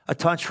what? A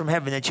touch from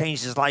heaven that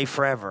changed his life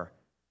forever.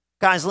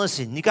 Guys,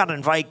 listen, you got to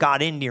invite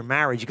God into your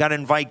marriage. You got to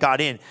invite God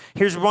in.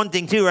 Here's one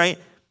thing too, right?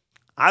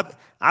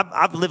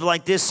 I've lived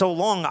like this so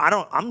long.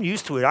 I'm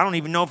used to it. I don't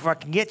even know if I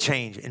can get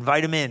change.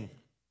 Invite him in.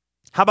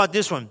 How about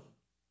this one?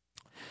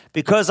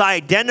 Because I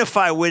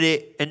identify with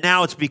it, and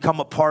now it's become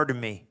a part of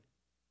me.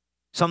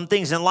 Some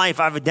things in life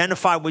I've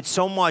identified with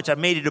so much, I've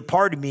made it a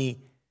part of me,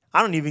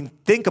 I don't even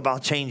think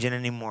about changing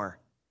anymore.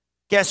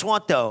 Guess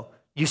what, though?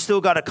 You still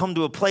got to come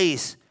to a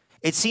place.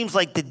 It seems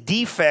like the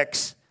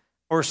defects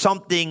or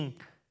something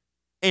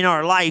in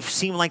our life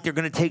seem like they're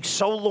going to take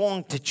so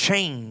long to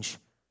change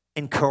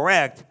and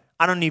correct,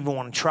 I don't even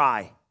want to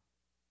try.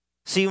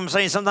 See what I'm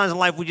saying? Sometimes in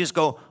life we just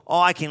go, oh,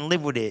 I can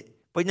live with it.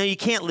 But no, you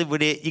can't live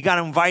with it. You got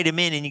to invite him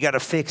in and you got to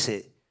fix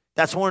it.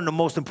 That's one of the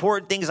most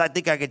important things I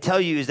think I could tell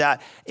you is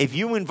that if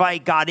you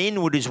invite God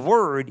in with his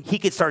word, he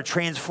could start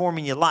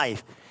transforming your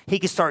life. He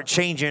could start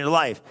changing your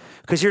life.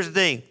 Because here's the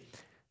thing.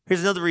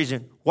 Here's another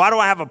reason. Why do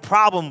I have a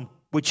problem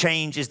with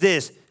change is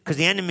this. Because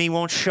the enemy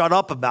won't shut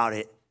up about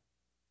it.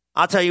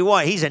 I'll tell you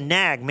what, he's a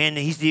nag, man.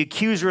 He's the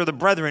accuser of the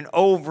brethren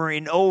over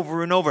and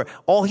over and over.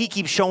 All he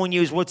keeps showing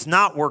you is what's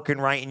not working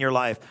right in your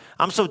life.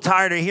 I'm so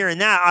tired of hearing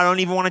that, I don't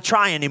even want to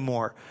try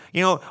anymore.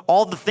 You know,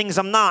 all the things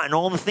I'm not and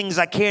all the things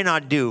I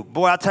cannot do.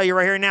 Boy, I'll tell you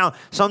right here now,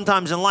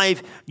 sometimes in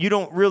life, you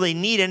don't really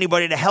need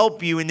anybody to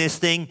help you in this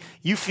thing.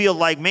 You feel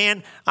like,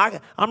 man,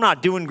 I'm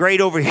not doing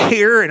great over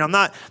here and I'm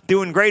not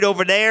doing great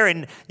over there.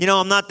 And, you know,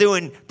 I'm not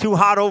doing too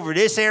hot over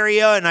this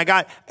area and I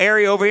got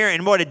area over here.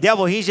 And boy, the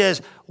devil, he's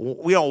just,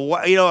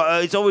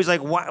 it's always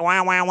like, wah,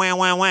 wah, wah, wah,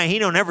 wah, wah. He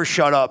don't ever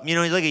shut up. You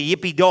know, he's like a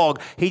yippy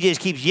dog. He just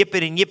keeps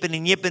yipping and yipping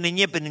and yipping and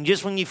yipping. And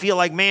just when you feel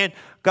like, man,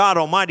 God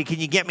almighty, can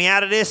you get me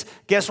out of this?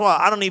 Guess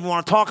what? I don't even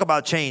want to talk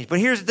about change. But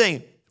here's the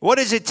thing. What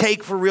does it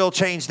take for real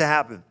change to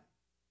happen?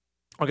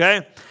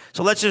 Okay?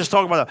 So let's just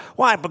talk about that.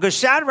 Why? Because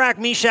Shadrach,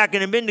 Meshach,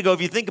 and Abednego,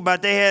 if you think about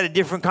it, they had a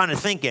different kind of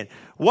thinking.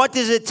 What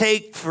does it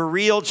take for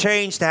real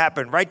change to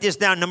happen? Write this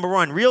down. Number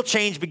one, real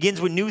change begins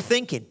with new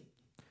thinking.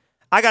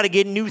 I got to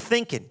get new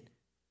thinking.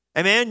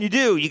 Amen? You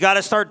do. You got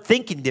to start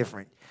thinking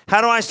different.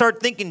 How do I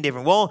start thinking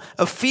different? Well,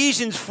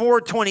 Ephesians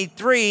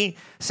 4:23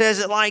 says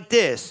it like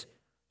this.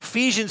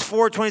 Ephesians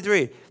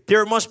 4:23.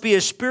 There must be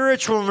a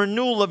spiritual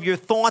renewal of your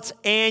thoughts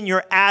and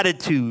your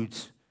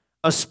attitudes.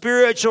 A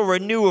spiritual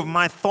renewal of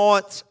my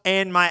thoughts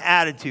and my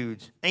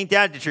attitudes. Ain't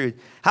that the truth?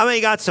 How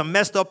many got some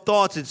messed up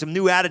thoughts and some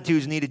new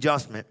attitudes need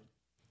adjustment?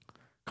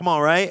 Come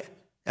on, right?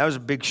 That was a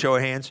big show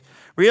of hands.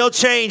 Real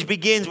change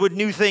begins with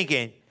new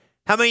thinking.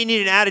 How many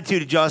need an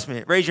attitude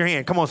adjustment? Raise your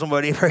hand. Come on,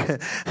 somebody.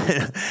 The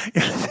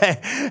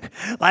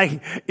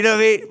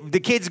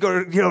kids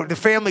go, the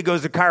family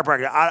goes to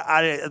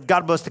chiropractor.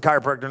 God bless the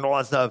chiropractor and all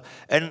that stuff.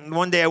 And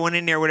one day I went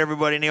in there with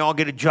everybody and they all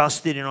get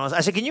adjusted and all that.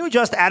 I said, can you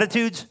adjust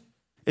attitudes?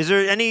 Is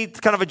there any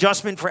kind of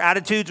adjustment for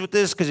attitudes with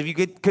this? Because if you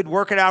could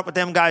work it out with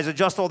them guys,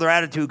 adjust all their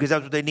attitude because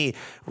that's what they need.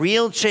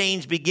 Real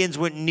change begins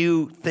with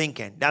new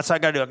thinking. That's what I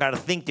got to do. I got to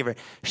think different.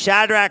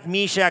 Shadrach,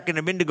 Meshach, and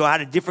Abednego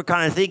had a different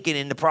kind of thinking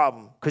in the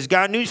problem. Because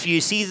got news for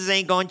you, seasons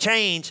ain't going to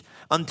change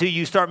until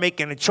you start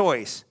making a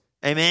choice.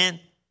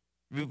 Amen?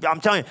 I'm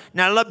telling you.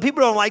 Now,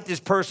 people don't like this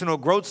personal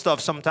growth stuff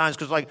sometimes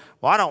because I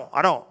don't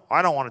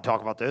want to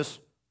talk about this.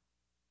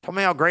 Tell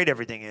me how great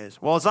everything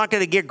is. Well, it's not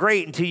going to get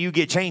great until you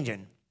get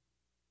changing.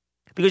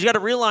 Because you got to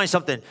realize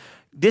something.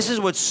 This is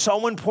what's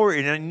so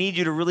important, and I need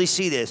you to really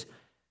see this.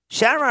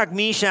 Shadrach,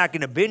 Meshach,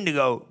 and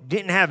Abednego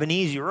didn't have an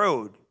easy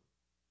road.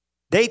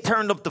 They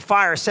turned up the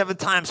fire 7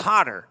 times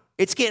hotter.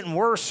 It's getting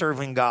worse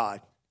serving God.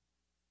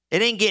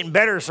 It ain't getting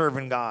better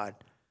serving God.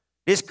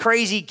 This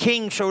crazy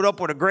king showed up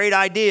with a great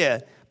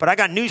idea, But I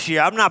got news for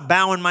you. I'm not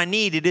bowing my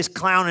knee to this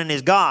clown and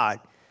his God.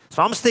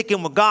 So I'm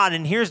sticking with God,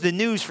 and here's the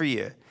news for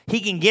you. He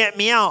can get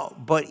me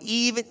out, but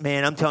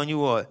I'm telling you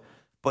what,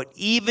 but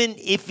even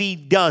if he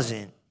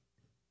doesn't,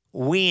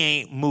 we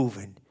ain't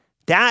moving.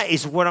 That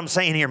is what I'm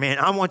saying here, man.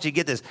 I want you to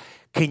get this.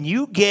 Can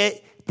you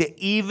get the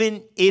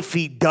even if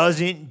he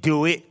doesn't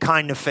do it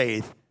kind of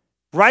faith?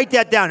 Write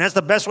that down. That's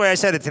the best way I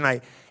said it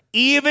tonight.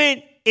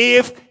 Even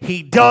if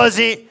he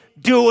doesn't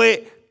do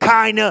it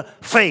kind of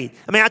faith.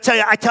 I mean, I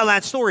tell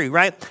that story,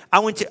 right?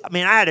 I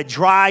had a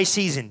dry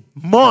season,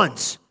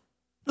 months.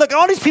 Look,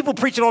 all these people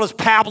preaching all this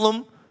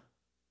pablum,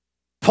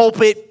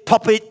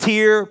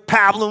 puppeteer,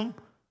 pablum.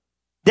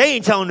 They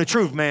ain't telling the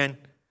truth, man.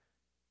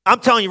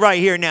 I'm telling you right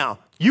here now.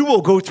 You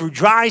will go through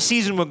dry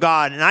season with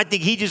God, and I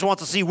think he just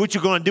wants to see what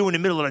you're going to do in the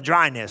middle of the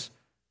dryness.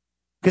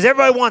 Because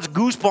everybody wants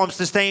goosebumps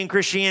to stay in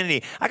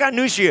Christianity. I got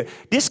news for you.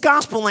 This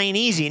gospel ain't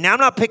easy. Now, I'm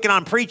not picking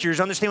on preachers.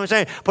 Understand what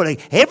I'm saying? But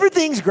like,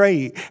 everything's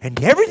great, and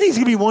everything's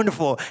going to be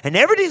wonderful, and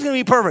everything's going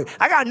to be perfect.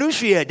 I got news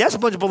for you. That's a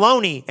bunch of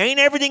baloney. Ain't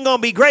everything going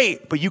to be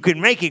great, but you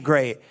can make it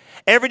great.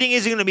 Everything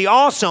isn't going to be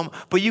awesome,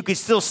 but you can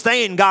still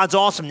stay in God's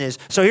awesomeness.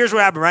 So here's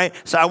what happened, right?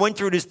 So I went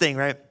through this thing,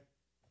 right?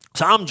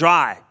 So I'm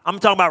dry. I'm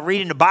talking about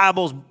reading the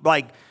Bibles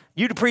like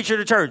you the preacher of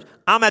the church.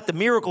 I'm at the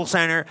Miracle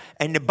Center,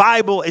 and the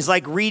Bible is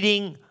like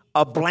reading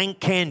a blank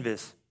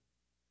canvas.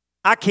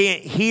 I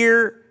can't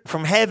hear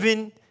from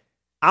heaven.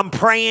 I'm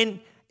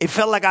praying. It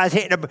felt like I was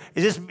hitting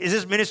is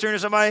this ministering to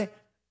somebody?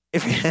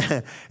 Is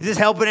this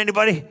helping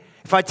anybody?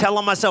 If I tell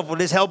on myself, will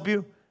this help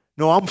you?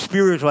 No, I'm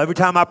spiritual. Every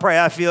time I pray,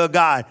 I feel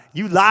God.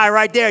 You lie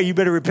right there. You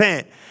better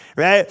repent,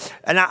 right?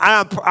 And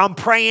I'm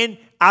praying.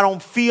 I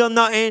don't feel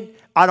nothing.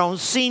 I don't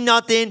see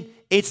nothing.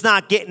 It's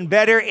not getting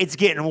better. It's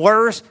getting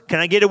worse. Can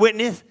I get a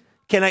witness?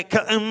 Can I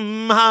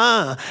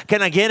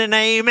get an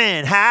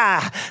amen?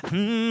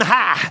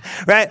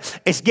 Right?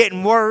 It's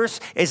getting worse.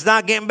 It's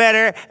not getting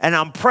better. And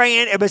I'm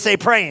praying. Everybody say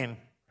praying.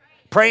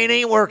 Praying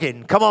ain't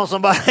working. Come on,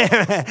 somebody.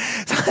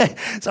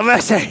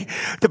 Somebody say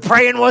the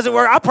praying wasn't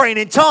working. I'm praying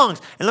in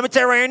tongues. And let me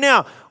tell you right here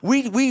now,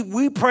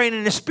 we praying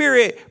in the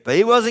spirit, but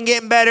it wasn't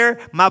getting better.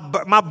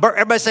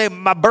 Everybody say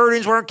my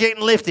burdens weren't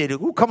getting lifted.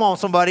 Ooh, come on,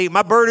 somebody.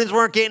 My burdens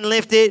weren't getting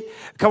lifted.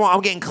 Come on,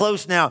 I'm getting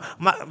close now.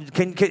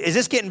 Is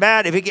this getting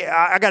bad?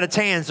 I got a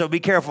tan, so be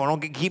careful. Don't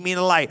keep me in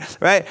the light,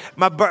 right?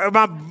 My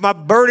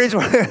burdens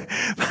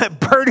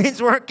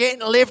weren't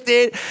getting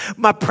lifted.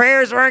 My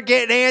prayers weren't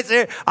getting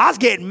answered. I was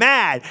getting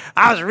mad.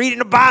 I was reading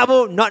the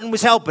Bible. Nothing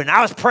was helping.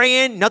 I was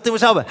praying. Nothing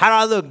was helping. How do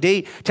I look,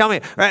 D? Tell me,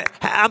 right?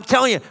 I'm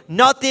telling you,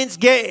 nothing's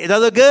getting. Do I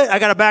look good? I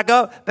got to back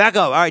up. Back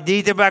up. All right,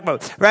 D, back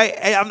up. Right?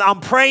 I'm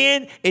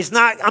praying. It's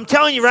not. I'm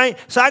telling you, right?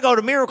 So I go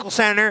to Miracle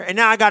Center, and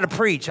now I got to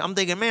preach. I'm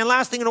thinking, man,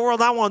 last thing in the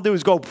world I want to do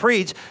is go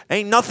preach.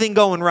 Ain't nothing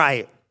going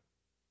right.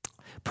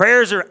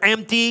 Prayers are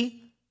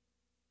empty.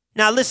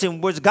 Now, listen,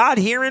 was God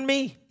hearing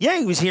me? Yeah,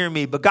 he was hearing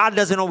me, but God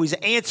doesn't always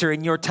answer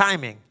in your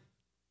timing.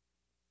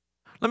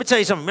 Let me tell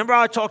you something. Remember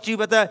how I talked to you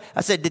about that?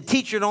 I said the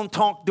teacher don't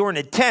talk during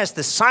the test.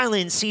 The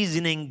silent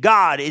season in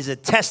God is a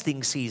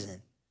testing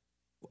season.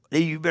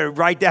 You better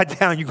write that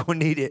down. You're going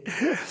to need it,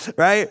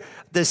 right?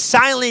 The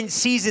silent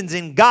seasons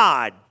in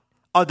God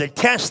are the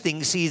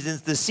testing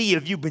seasons to see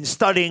if you've been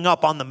studying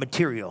up on the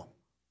material.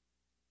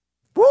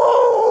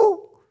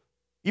 Woo!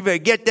 You better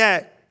get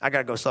that. I got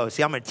to go slow.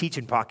 See, I'm in a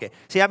teaching pocket.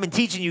 See, I've been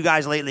teaching you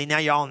guys lately. Now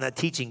y'all in that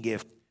teaching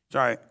gift. It's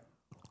all right.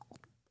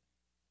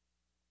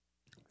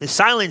 The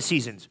silent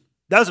seasons.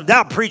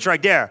 That'll preach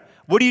right there.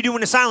 What do you do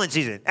in the silent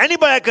season?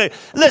 Anybody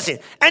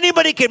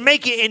can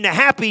make it in the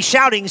happy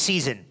shouting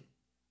season.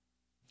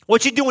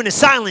 What you do in the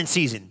silent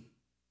season?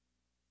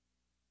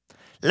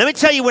 Let me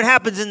tell you what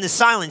happens in the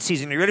silent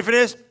season. Are you ready for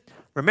this?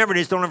 Remember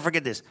this. Don't ever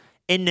forget this.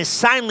 In the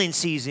silent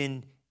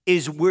season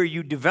is where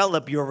you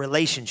develop your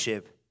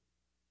relationship.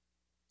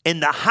 In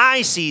the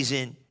high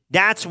season,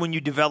 that's when you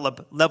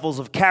develop levels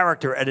of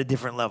character at a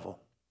different level.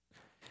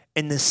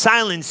 In the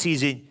silent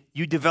season,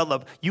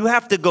 you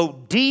have to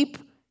go deep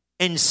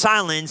in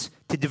silence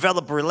to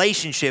develop a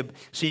relationship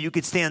so you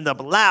could stand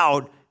up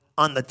loud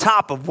on the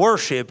top of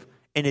worship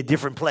in a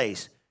different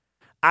place.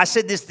 I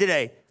said this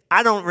today.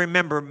 I don't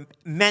remember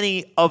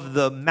many of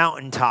the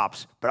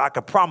mountaintops, but I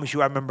can promise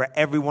you I remember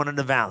every one of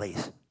the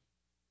valleys.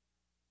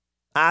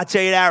 I'll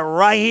tell you that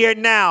right here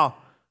now.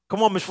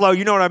 Come on, Miss Flo,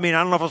 you know what I mean.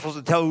 I don't know if I'm supposed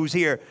to tell who's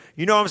here.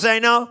 You know what I'm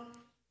saying now?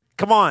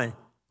 Come on.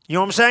 You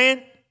know what I'm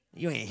saying?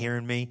 You ain't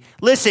hearing me.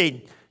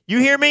 Listen, you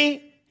hear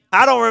me?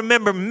 I don't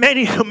remember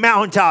many of the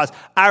mountaintops.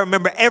 I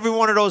remember every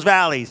one of those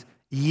valleys.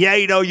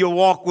 Yea, though you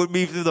walk with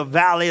me through the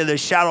valley of the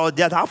shadow of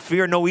death, I'll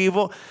fear no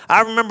evil.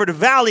 I remember the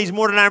valleys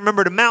more than I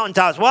remember the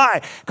mountaintops.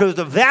 Why? Because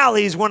the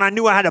valleys, when I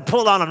knew I had to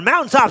pull on the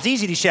mountaintops,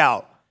 easy to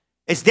shout.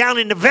 It's down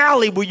in the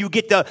valley where you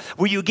get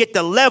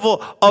the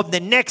level of the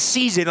next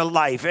season of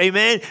life.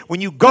 Amen.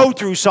 When you go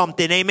through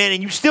something, amen,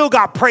 and you still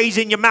got praise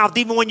in your mouth,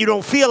 even when you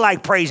don't feel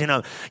like praising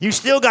him. You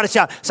still got to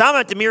shout. So I'm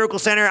at the Miracle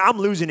Center. I'm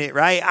losing it,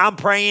 right? I'm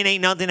praying,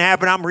 ain't nothing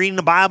happening. I'm reading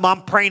the Bible.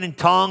 I'm praying in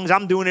tongues.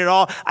 I'm doing it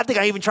all. I think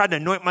I even tried to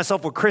anoint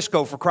myself with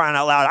Crisco for crying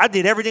out loud. I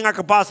did everything I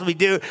could possibly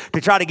do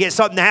to try to get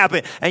something to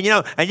happen. And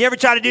you ever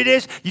try to do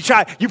this?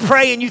 You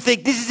pray and you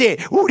think, this is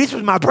it. Ooh, this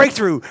was my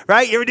breakthrough,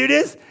 right? You ever do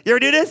this?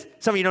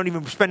 Some of you don't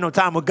even spend no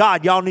time with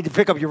God. Y'all need to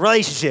pick up your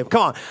relationship.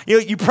 Come on.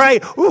 You pray,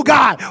 ooh,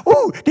 God,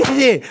 ooh, this is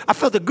it. I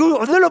felt a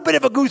little bit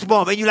of a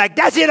goosebump. And you're like,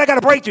 that's it, I got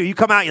a breakthrough. You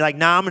come out, you're like,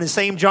 nah, I'm in the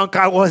same junk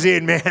I was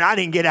in, man. I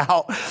didn't get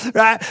out,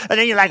 right? And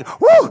then you're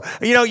like, woo.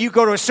 You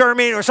go to a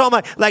sermon or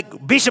something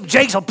like Bishop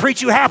Jakes will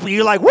preach you happy.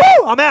 You're like,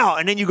 woo, I'm out.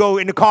 And then you go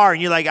in the car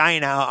and you're like, I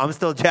ain't out. I'm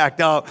still jacked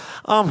up.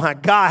 Oh, my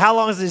God, how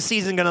long is this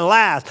season going to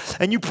last?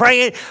 And you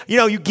pray it,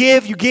 you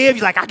give. You're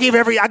like, I give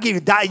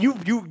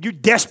you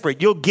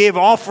desperate. You'll give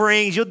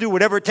offerings. You'll do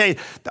whatever it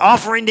takes. The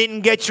offering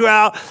didn't get you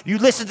out. You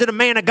listened to the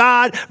man of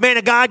God. Man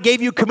of God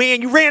gave you a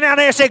command. You ran out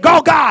there and said,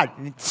 go, God.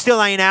 And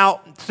still ain't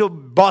out. Still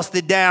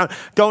busted down.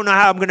 Don't know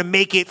how I'm going to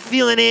make it.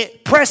 Feeling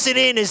it. Press it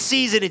in this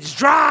season. It's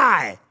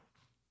dry.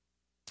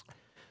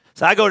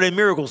 So I go to the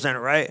Miracle Center,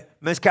 right?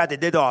 Miss Cat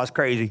that did all is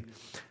crazy.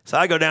 So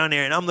I go down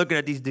there and I'm looking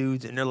at these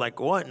dudes and they're like,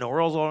 what in the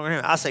world's going on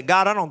here? I said,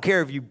 God, I don't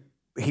care if you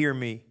hear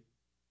me.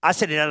 I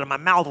said it out of my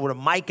mouth with a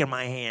mic in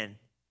my hand.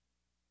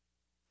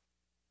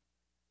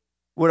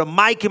 With a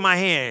mic in my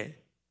hand.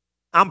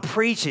 I'm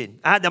preaching.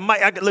 I had the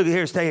mic. Look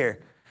here, stay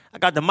here. I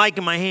got the mic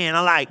in my hand.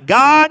 I'm like,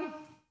 God,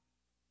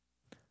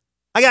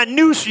 I got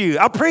news for you.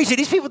 I'm preaching.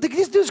 These people think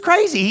this dude's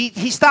crazy.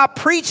 He stopped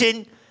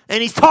preaching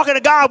and he's talking to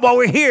God while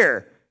we're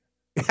here.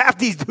 Half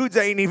these dudes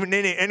ain't even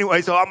in it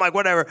anyway, so I'm like,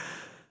 whatever.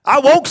 I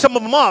woke some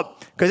of them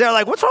up because they're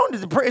like, what's wrong?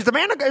 Is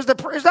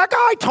that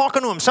guy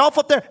talking to himself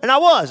up there? And I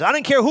was. I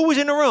didn't care who was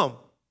in the room.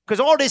 Because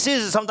all this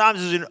is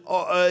sometimes is an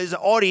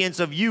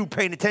audience of you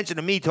paying attention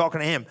to me talking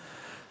to him.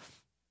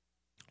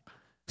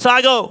 So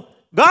I go,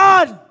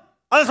 God,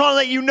 I just want to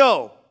let you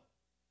know,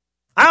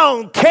 I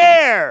don't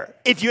care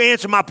if you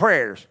answer my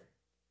prayers.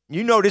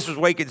 You know this was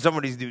waking some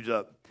of these dudes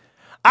up.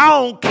 I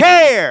don't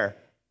care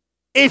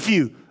if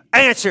you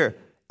answer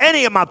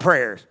any of my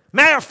prayers.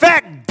 Matter of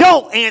fact,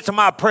 don't answer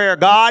my prayer,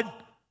 God.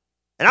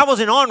 And I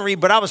wasn't ornery,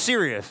 but I was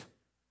serious.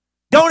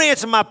 Don't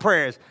answer my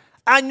prayers.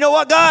 I know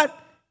what, God?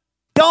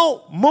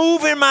 Don't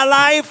move in my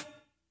life.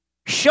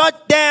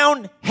 Shut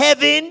down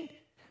heaven.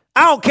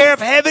 I don't care if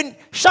heaven,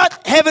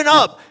 shut heaven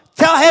up.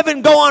 Tell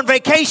heaven go on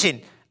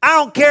vacation. I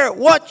don't care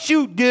what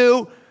you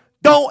do.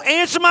 Don't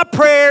answer my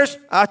prayers.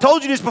 I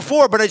told you this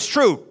before, but it's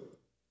true.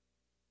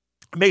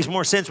 It makes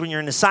more sense when you're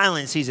in the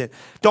silent season.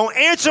 Don't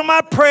answer my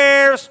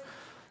prayers.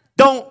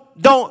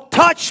 Don't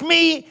touch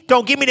me.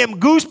 Don't give me them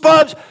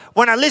goosebumps.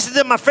 When I listen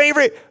to my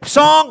favorite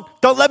song,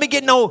 don't let me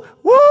get no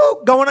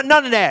woo going on.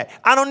 None of that.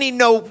 I don't need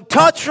no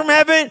touch from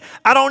heaven.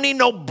 I don't need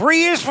no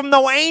breeze from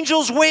no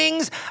angel's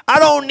wings. I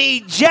don't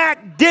need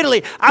jack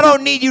diddly. I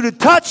don't need you to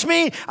touch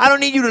me. I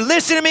don't need you to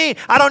listen to me.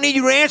 I don't need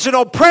you to answer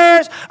no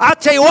prayers. I'll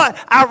tell you what,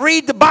 I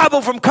read the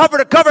Bible from cover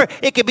to cover.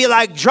 It can be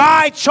like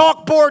dry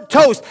chalkboard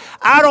toast.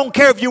 I don't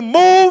care if you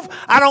move.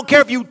 I don't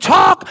care if you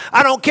talk.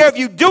 I don't care if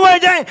you do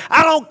anything.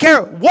 I don't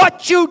care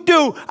what you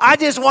do. I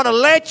just want to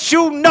let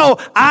you know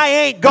I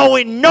ain't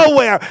going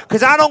nowhere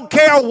because I don't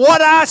care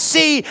what I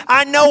see.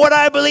 I know what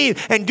I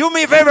believe. And do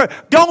me a favor,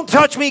 don't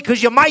touch me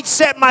because you might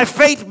set my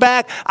faith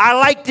back. I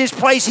like this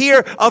place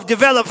here of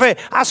developed faith.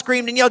 I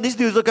screamed and yelled. These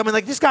dudes look at me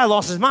like, this guy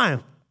lost his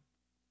mind.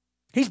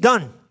 He's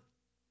done.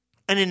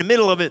 And in the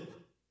middle of it,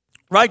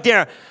 right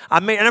there, I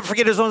never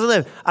forget as long as I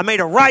live, I made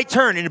a right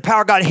turn and the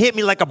power of God hit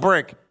me like a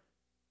brick.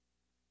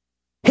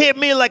 Hit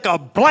me like a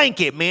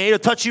blanket, man. It'll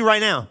touch you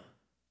right now.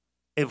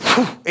 It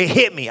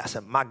hit me. I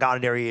said, my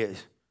God, there he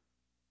is.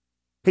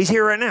 He's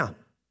here right now.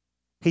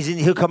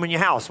 He'll come in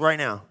your house right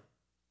now.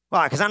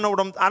 Why? Because I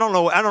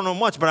don't know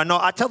much, but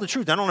I tell the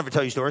truth. I don't ever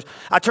tell you stories.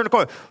 I turned the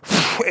corner.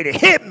 It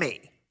hit me.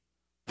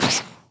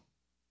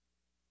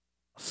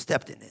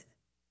 Stepped in it.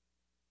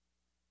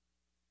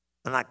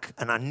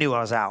 And I knew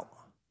I was out.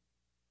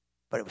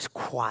 But it was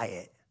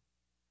quiet.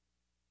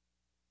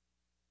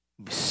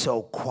 It was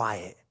so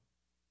quiet.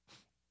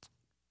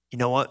 You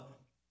know what?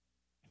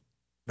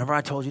 Remember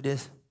I told you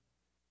this?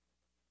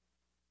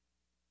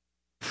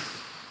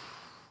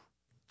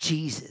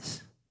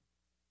 Jesus'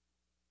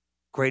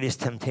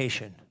 greatest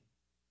temptation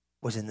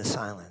was in the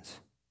silence.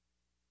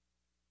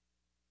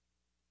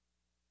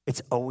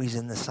 It's always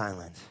in the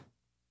silence.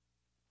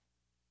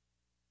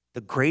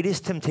 The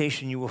greatest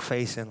temptation you will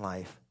face in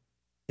life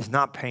is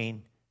not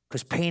pain,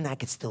 because pain, I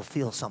could still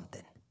feel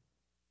something.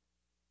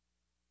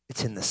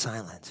 It's in the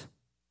silence.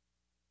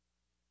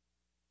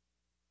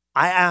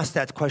 I asked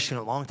that question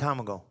a long time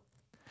ago.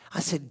 I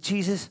said,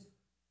 Jesus,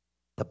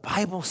 the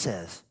Bible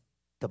says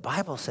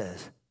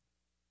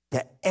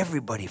that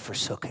everybody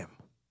forsook him.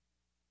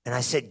 And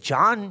I said,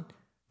 John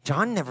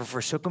never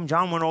forsook him.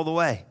 John went all the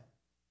way.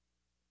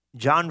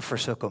 John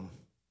forsook him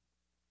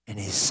in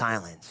his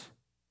silence.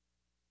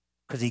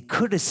 Because he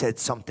could have said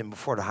something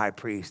before the high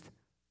priest,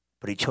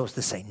 but he chose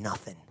to say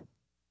nothing.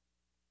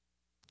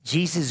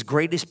 Jesus'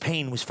 greatest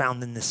pain was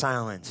found in the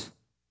silence.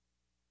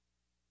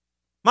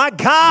 My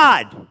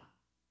God,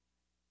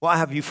 why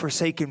have you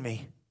forsaken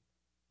me?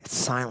 It's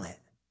silent.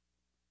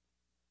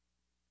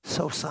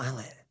 So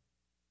silent.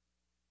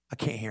 I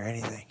can't hear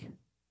anything.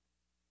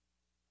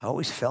 I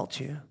always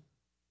felt you.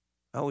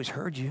 I always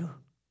heard you.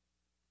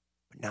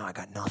 But now I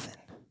got nothing.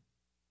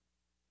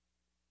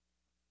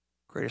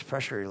 Greatest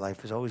pressure of your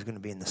life is always going to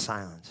be in the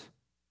silence.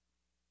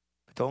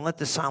 But don't let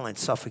the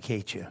silence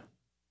suffocate you.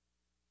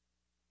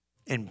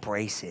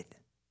 Embrace it.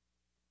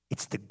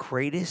 It's the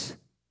greatest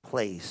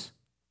place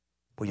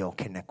where you'll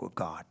connect with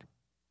God.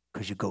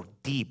 Because you go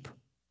deep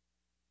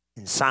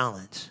in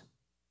silence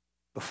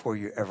before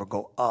you ever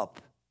go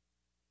up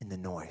in the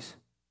noise.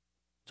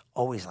 It's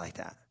always like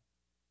that.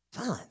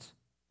 Silence.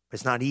 But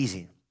it's not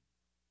easy.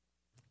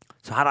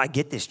 So how do I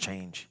get this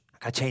change? I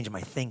got to change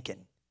my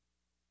thinking.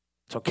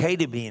 It's okay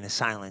to be in a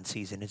silent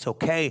season. It's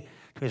okay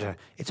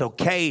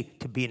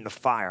to be in the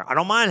fire. I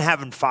don't mind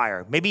having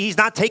fire. Maybe he's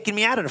not taking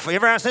me out of the fire. You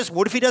ever ask this?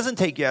 What if he doesn't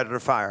take you out of the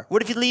fire?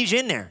 What if he leaves you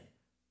in there?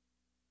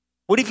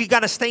 What if you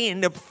got to stay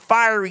in the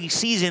fiery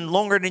season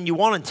longer than you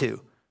wanted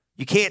to?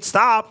 You can't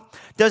stop.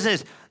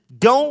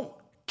 Don't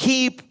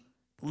keep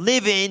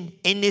living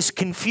in this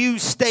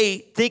confused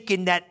state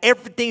thinking that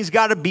everything's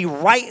got to be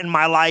right in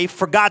my life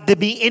for God to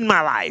be in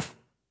my life.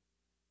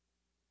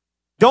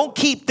 Don't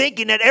keep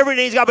thinking that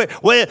everything's got to be,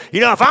 well,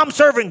 if I'm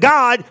serving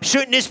God,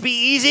 shouldn't this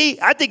be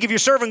easy? I think if you're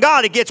serving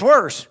God, it gets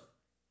worse.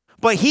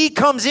 But he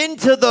comes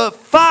into the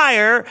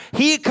fire.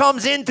 He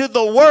comes into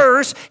the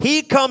worst.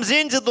 He comes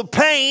into the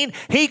pain.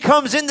 He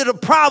comes into the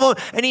problem.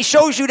 And he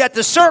shows you that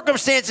the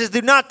circumstances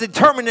do not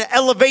determine the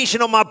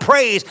elevation of my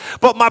praise.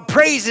 But my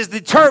praise is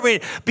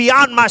determined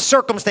beyond my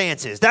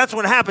circumstances. That's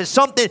what happens.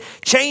 Something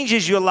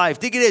changes your life.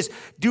 Think of this.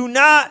 Do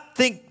not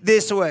think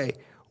this way.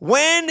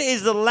 When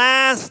is the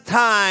last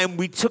time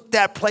we took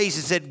that place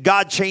and said,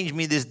 God changed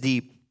me this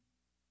deep?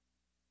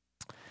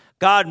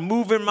 God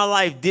moved in my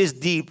life this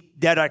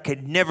deep that I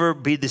could never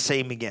be the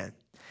same again.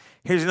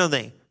 Here's another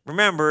thing.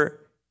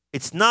 Remember,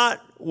 it's not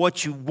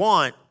what you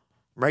want.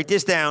 Write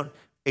this down.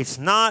 It's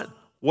not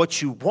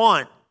what you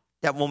want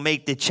that will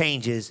make the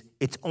changes.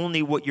 It's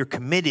only what you're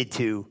committed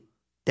to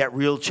that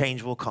real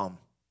change will come.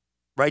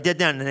 Write that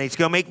down, and it's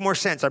going to make more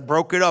sense. I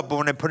broke it up, but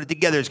when I put it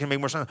together, it's going to make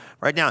more sense.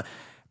 Write down.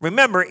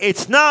 Remember,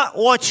 it's not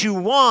what you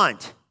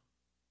want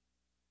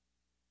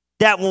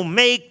that will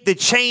make the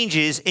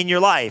changes in your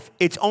life.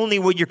 It's only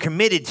what you're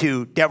committed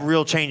to that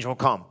real change will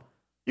come.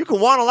 You can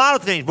want a lot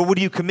of things, but what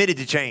are you committed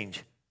to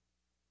change?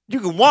 You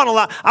can want a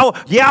lot.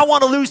 I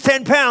want to lose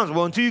 10 pounds.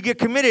 Well, until you get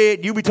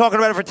committed, you'll be talking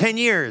about it for 10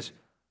 years.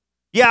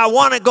 Yeah, I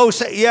want to go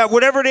say,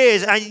 whatever it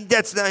is.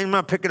 I'm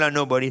not picking on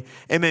nobody.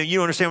 Amen.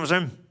 You understand what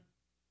I'm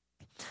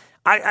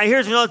saying?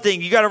 Here's another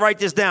thing. You got to write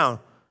this down.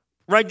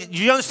 Right?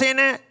 Do you understand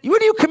that?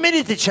 What are you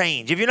committed to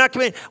change? If you're not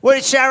committed, what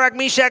did Shadrach,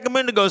 Meshach, and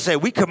Abednego say?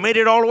 We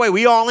committed all the way.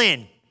 We all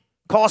in.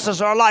 Cost us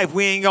our life.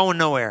 We ain't going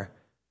nowhere.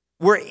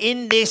 We're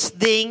in this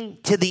thing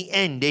to the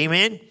end.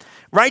 Amen?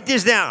 Write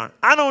this down.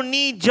 I don't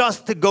need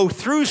just to go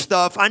through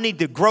stuff. I need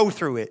to grow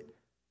through it.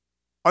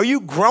 Are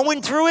you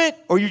growing through it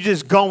or are you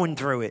just going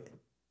through it?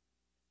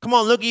 Come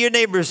on, look at your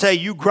neighbor and say,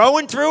 you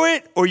growing through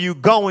it or you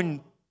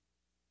going?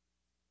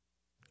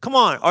 Come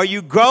on. Are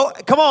you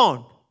Come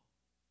on.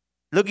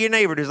 Look at your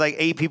neighbor. There's like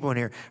 8 people in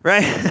here,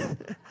 right?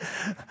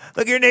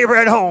 Look at your neighbor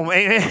at home.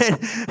 Amen.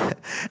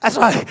 That's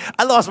why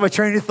I lost my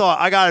train of thought.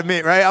 I got to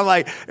admit, right? I'm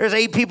like, there's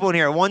 8 people in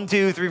here. 1,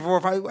 2, 3,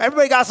 4, 5.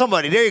 Everybody got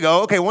somebody. There you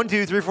go. Okay, 1,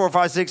 2, 3, 4,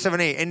 5, 6, 7,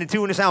 8. And the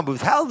 2 in the sound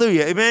booth.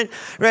 Hallelujah. Amen.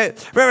 Right.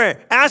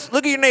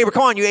 Look at your neighbor.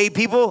 Come on, you 8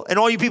 people. And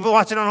all you people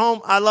watching at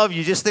home, I love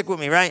you. Just stick with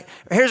me, right?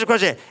 Here's the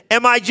question.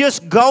 Am I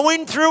just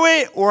going through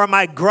it or am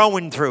I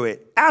growing through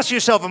it? Ask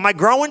yourself, am I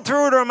growing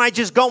through it or am I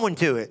just going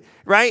to it?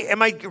 Right?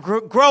 Am I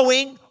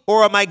growing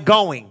or am I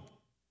going?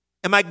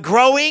 Am I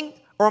growing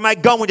or am I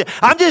going to?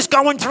 I'm just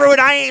going through it.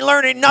 I ain't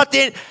learning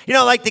nothing.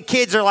 Like the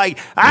kids are like,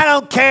 I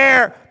don't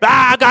care.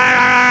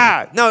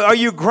 No, are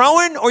you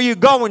growing or are you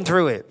going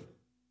through it?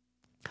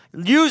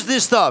 Use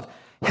this stuff.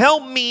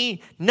 Help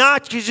me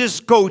not to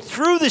just go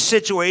through the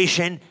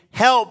situation.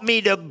 Help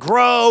me to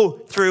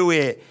grow through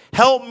it.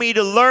 Help me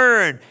to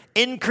learn.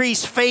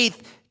 Increase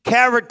faith,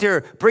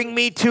 character. Bring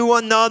me to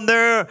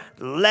another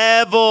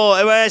level.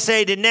 When I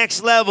say the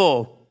next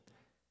level.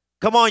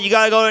 Come on, you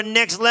got to go to the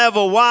next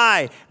level.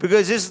 Why?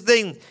 Because this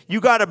thing,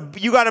 you got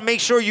to make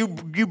sure you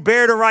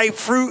bear the right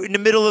fruit in the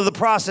middle of the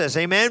process.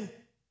 Amen?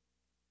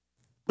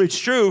 It's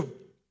true.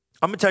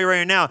 I'm going to tell you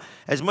right now,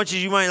 as much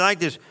as you might like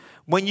this,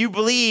 when you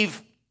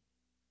believe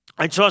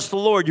and trust the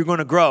Lord, you're going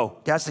to grow.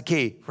 That's the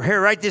key.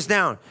 Here, write this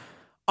down.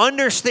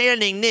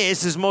 Understanding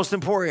this is most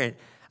important.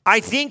 I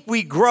think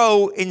we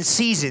grow in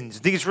seasons.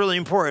 I think it's really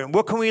important.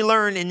 What can we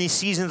learn in these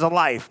seasons of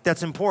life?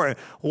 That's important.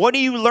 What are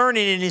you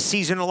learning in this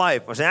season of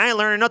life? I say, I ain't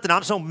learning nothing.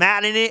 I'm so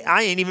mad in it,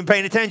 I ain't even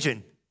paying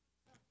attention.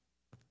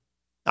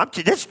 Let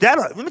me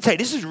tell you,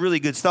 this is really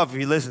good stuff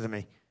if you listen to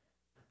me.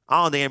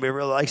 I don't think anybody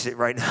really likes it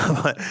right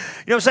now. But you know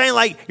what I'm saying?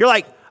 Like, you're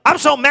like, I'm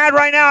so mad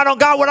right now I don't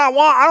got what I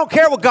want. I don't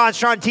care what God's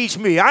trying to teach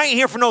me. I ain't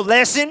here for no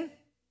lesson.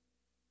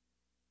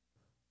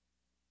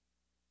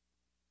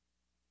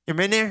 You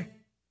been there?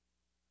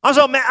 I'm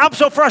so mad. I'm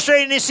so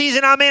frustrated in this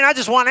season I'm in. I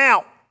just want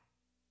out.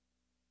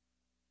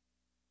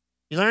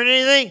 You learn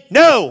anything?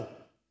 No.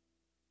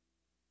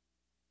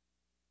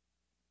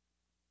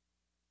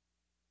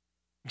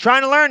 You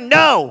trying to learn?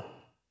 No.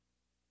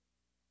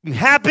 You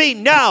happy?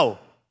 No.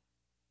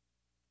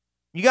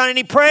 You got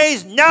any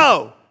praise?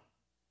 No.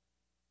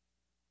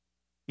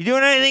 You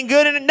doing anything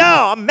good in it? No,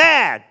 I'm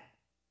mad.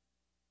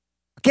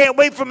 I can't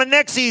wait for my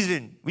next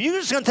season. Well, you're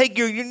just going to take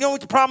you know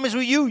what the problem is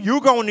with you?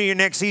 You're going to your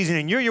next season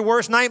and you're your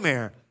worst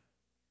nightmare.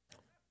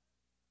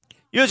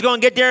 You're just going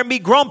to get there and be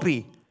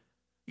grumpy.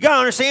 You got to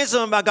understand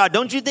something about God.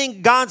 Don't you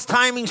think God's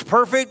timing's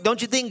perfect?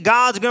 Don't you think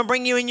God's going to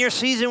bring you in your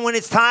season when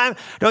it's time?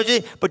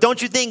 But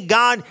don't you think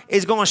God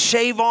is going to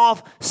shave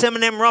off some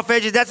of them rough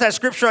edges? That's that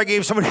scripture I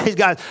gave some of these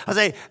guys. I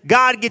say,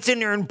 God gets in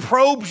there and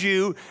probes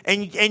you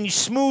and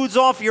smooths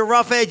off your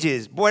rough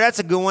edges. Boy, that's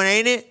a good one,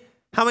 ain't it?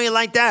 How many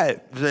like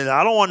that?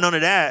 I don't want none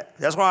of that.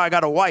 That's why I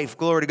got a wife.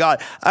 Glory to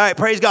God. All right,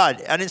 praise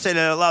God. I didn't say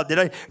that out loud, did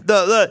I?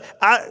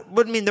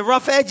 The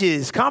rough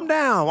edges. Calm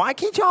down. Why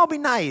can't y'all be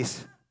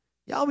nice?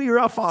 Y'all be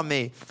rough on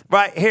me.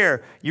 Right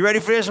here. You ready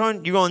for this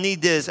one? You're going to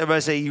need this.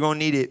 Everybody say you're going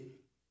to need it.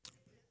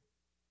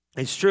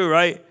 It's true,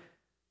 right?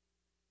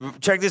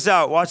 Check this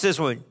out. Watch this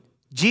one.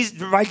 Jesus,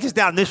 write this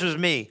down. This was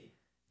me.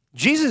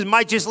 Jesus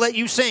might just let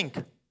you sink.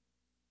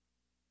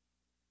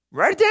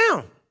 Write it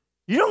down.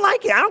 You don't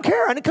like it. I don't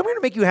care. I didn't come here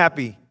to make you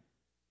happy.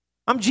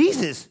 I'm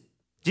Jesus.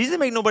 Jesus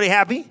didn't make nobody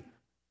happy.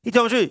 He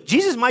told me,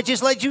 Jesus might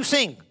just let you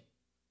sink.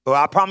 Well,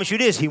 I promise you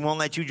this. He won't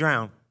let you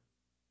drown.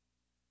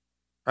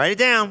 Write it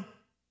down.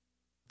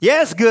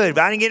 Yes, good.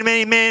 But I didn't get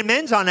many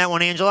men's on that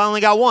one, Angela. I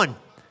only got one.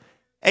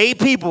 8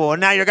 people.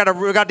 And now you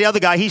got the other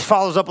guy. He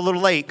follows up a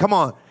little late. Come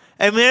on.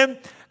 Amen.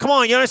 Come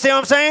on. You understand what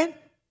I'm saying?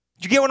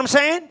 Did you get what I'm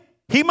saying?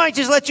 He might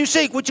just let you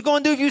sink. What you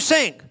going to do if you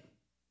sink?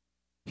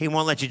 He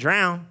won't let you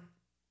drown.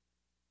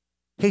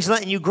 He's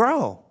letting you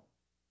grow.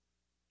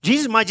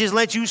 Jesus might just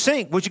let you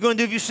sink. What you going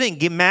to do if you sink?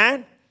 Get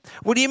mad?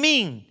 What do you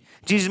mean?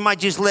 Jesus might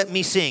just let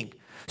me sink.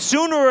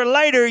 Sooner or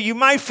later, you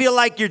might feel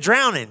like you're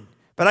drowning.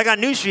 But I got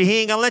news for you. He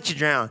ain't going to let you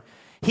drown.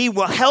 He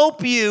will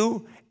help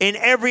you in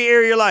every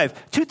area of your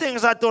life. 2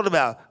 things I thought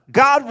about.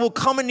 God will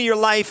come into your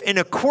life in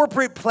a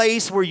corporate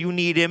place where you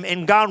need him,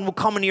 and God will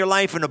come into your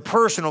life in a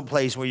personal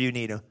place where you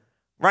need him.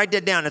 Write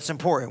that down. That's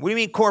important. What do you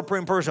mean corporate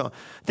and personal?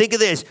 Think of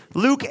this.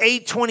 Luke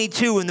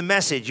 8:22 in the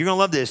Message. You're going to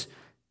love this.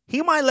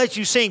 He might let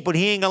you sink, but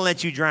he ain't going to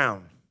let you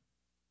drown.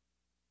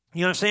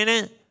 You understand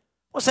that?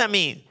 What's that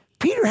mean?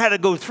 Peter had to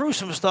go through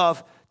some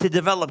stuff to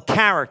develop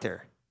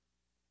character.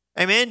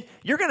 Amen?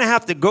 You're going to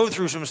have to go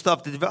through some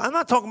stuff to develop. I'm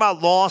not talking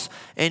about loss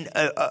and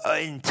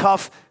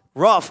tough,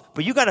 rough,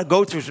 but you got to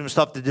go through some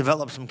stuff to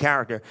develop some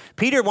character.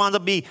 Peter wound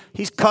up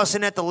he's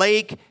cussing at the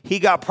lake. He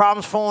got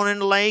problems falling in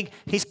the lake.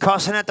 He's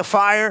cussing at the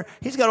fire.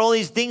 He's got all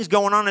these things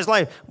going on in his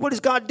life. What is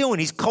God doing?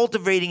 He's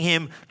cultivating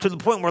him to the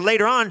point where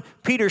later on,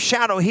 Peter's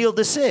shadow healed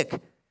the sick.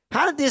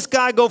 How did this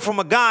guy go from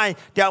a guy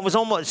that was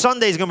almost,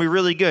 Sunday's going to be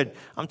really good.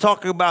 I'm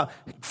talking about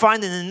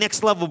finding the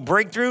next level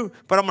breakthrough,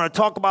 but I'm going to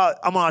talk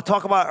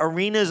about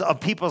arenas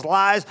of people's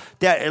lives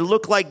that it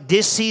looked like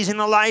this season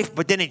of life,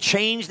 but then it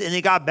changed and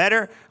it got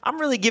better. I'm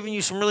really giving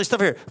you some really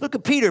stuff here. Look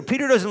at Peter.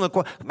 Peter doesn't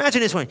look,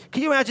 imagine this one.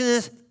 Can you imagine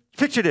this?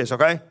 Picture this,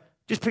 okay?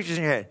 Just pictures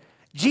in your head.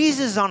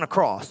 Jesus is on the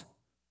cross.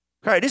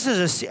 Okay,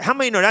 how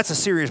many know that's a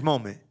serious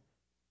moment?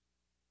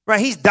 Right,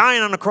 he's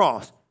dying on the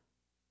cross.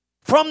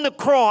 From the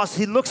cross,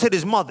 he looks at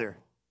his mother.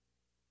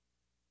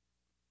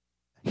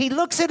 He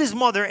looks at his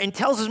mother and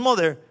tells his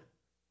mother,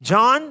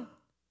 John,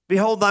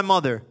 behold thy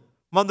mother.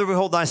 Mother,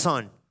 behold thy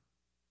son.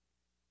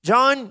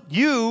 John,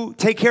 you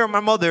take care of my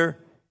mother.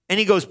 And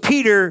he goes,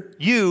 Peter,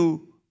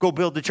 you go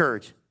build the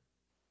church.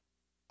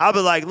 I'll be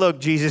like, look,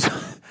 Jesus,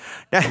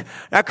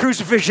 that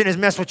crucifixion has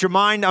messed with your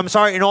mind. I'm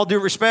sorry, in all due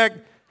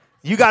respect.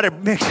 You got it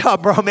mixed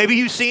up, bro. Maybe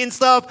you seeing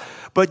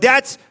stuff, but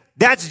that's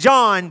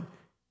John.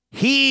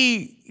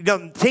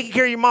 Taking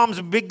care of your mom's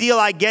a big deal.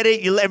 I get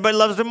it. Everybody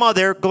loves their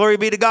mother. Glory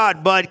be to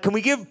God. But can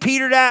we give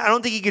Peter that? I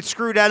don't think he could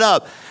screw that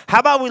up. How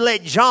about we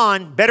let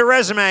John, better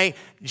resume,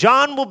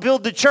 John will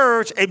build the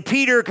church and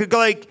Peter could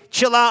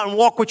chill out and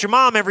walk with your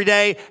mom every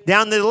day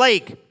down to the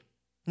lake.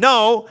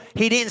 No,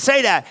 he didn't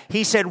say that.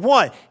 He said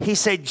what? He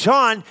said,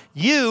 John,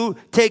 you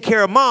take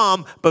care of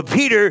mom, but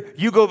Peter,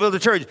 you go build the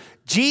church.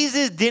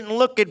 Jesus didn't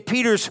look at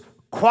Peter's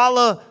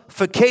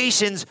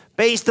qualifications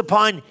based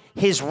upon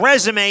his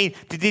resume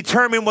to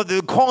determine whether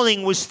the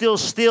calling was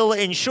still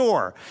and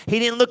sure. He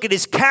didn't look at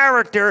his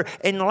character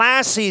in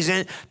last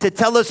season to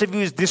tell us if he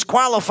was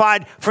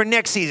disqualified for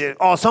next season.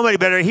 Oh, somebody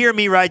better hear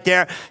me right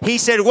there. He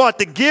said, what?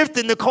 The gift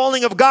and the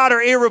calling of God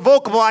are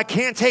irrevocable. I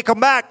can't take them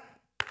back.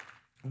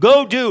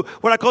 Go do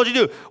what I called you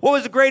to do. What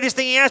was the greatest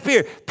thing he asked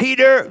Peter?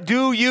 Peter,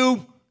 do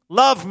you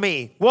love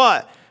me?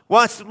 What?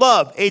 What's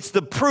love? It's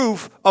the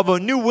proof of a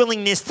new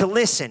willingness to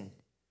listen.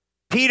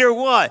 Peter,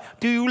 what?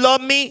 Do you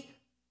love me?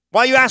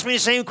 Why you ask me the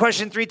same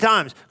question 3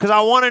 times? Because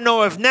I want to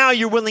know if now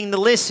you're willing to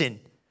listen.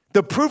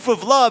 The proof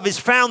of love is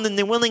found in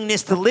the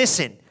willingness to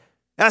listen.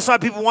 That's why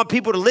people want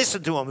people to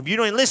listen to them. If you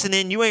don't listen,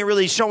 then you ain't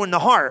really showing the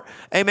heart.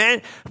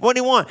 Amen. What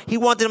did he want? He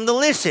wanted them to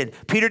listen.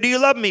 Peter, do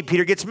you love me?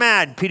 Peter gets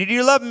mad. Peter, do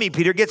you love me?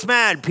 Peter gets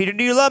mad. Peter,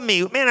 do you love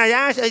me? Man,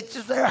 I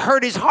just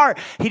hurt his heart.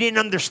 He didn't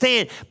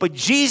understand. But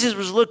Jesus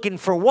was looking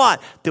for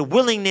what? The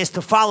willingness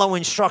to follow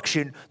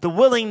instruction, the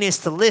willingness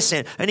to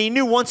listen. And he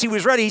knew once he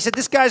was ready, he said,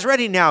 this guy's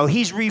ready now.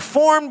 He's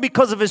reformed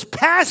because of his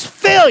past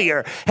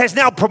failure, has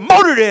now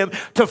promoted him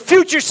to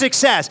future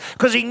success.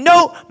 Because he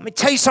knew, let me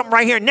tell you something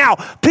right here. Now,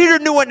 Peter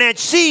knew on that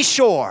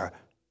seashore,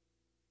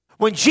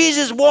 when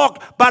Jesus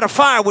walked by the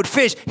fire with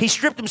fish, he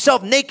stripped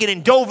himself naked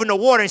and dove in the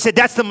water and said,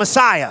 that's the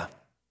Messiah.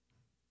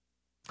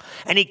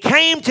 And he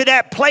came to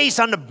that place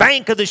on the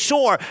bank of the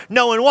shore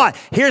knowing what?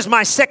 Here's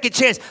my second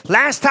chance.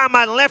 Last time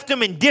I left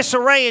him in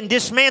disarray and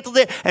dismantled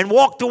it and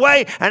walked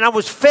away, and I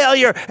was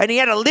failure, and he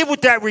had to live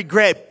with that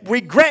regret.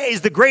 Regret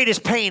is the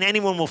greatest pain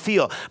anyone will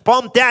feel.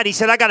 Bumped that. He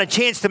said, I got a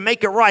chance to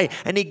make it right.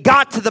 And he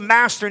got to the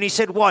master and he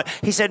said, what?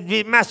 He said,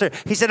 Master,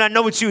 he said, I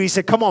know it's you. He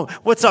said, come on,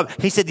 what's up?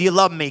 He said, do you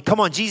love me? Come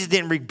on, Jesus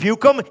didn't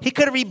rebuke him. He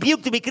could have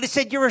rebuked him. He could have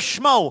said, you're a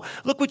schmo.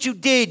 Look what you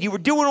did. You were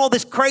doing all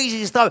this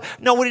crazy stuff.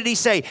 No, what did he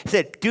say? He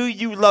said, do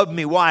you love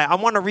me? Why? I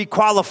want to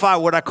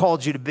requalify what I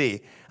called you to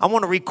be. I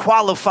want to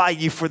requalify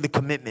you for the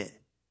commitment.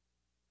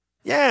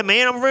 Yeah,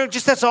 man,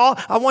 that's all.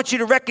 I want you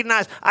to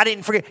recognize I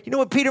didn't forget. You know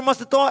what Peter must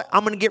have thought?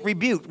 I'm going to get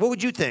rebuked. What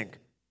would you think?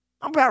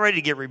 I'm about ready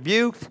to get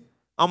rebuked.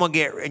 I'm going to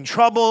get in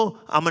trouble.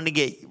 I'm going to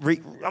get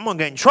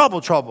in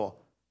trouble.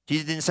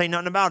 Jesus didn't say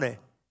nothing about it.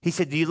 He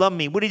said, do you love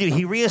me? What did he do?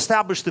 He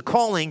reestablished the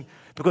calling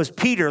because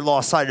Peter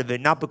lost sight of it,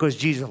 not because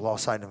Jesus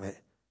lost sight of it.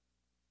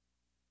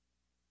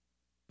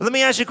 But let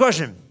me ask you a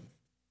question.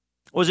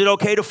 Was it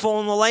okay to fall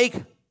in the lake?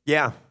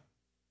 Yeah.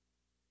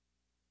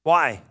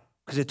 Why?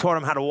 Because it taught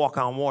him how to walk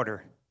on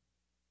water.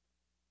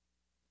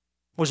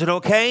 Was it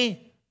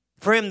okay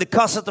for him to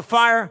cuss at the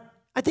fire?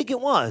 I think it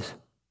was.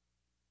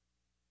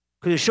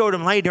 Because it showed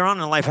him later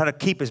on in life how to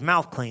keep his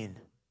mouth clean.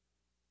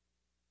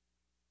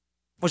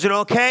 Was it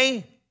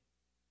okay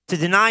to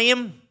deny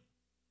him?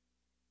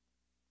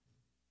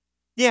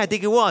 Yeah, I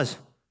think it was.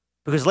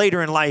 Because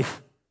later in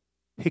life,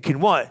 he can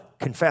what?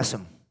 Confess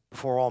him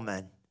before all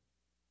men.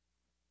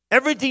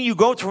 Everything you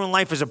go through in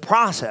life is a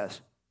process.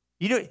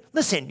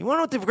 Listen, you want to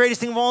know what the greatest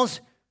thing of all is?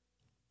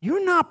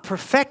 You're not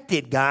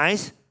perfected,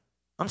 guys.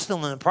 I'm still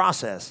in the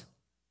process.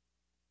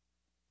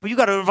 But you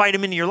got to invite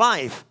him into your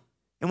life.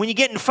 And when you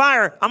get in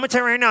fire, I'm going to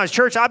tell you right now, as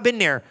church, I've been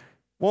there.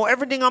 Well,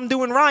 everything I'm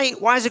doing right,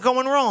 why is it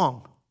going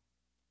wrong?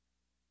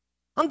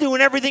 I'm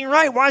doing everything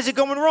right. Why is it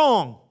going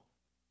wrong?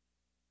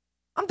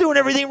 I'm doing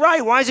everything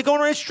right. Why is it going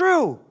wrong? It's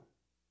true.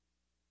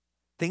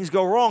 Things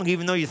go wrong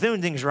even though you're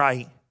doing things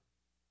right.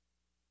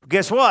 But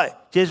guess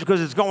what? Just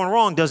because it's going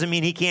wrong doesn't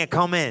mean he can't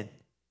come in.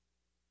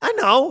 I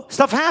know.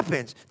 Stuff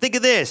happens. Think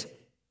of this.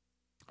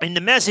 In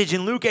the message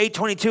in Luke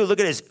 8:22, look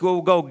at this.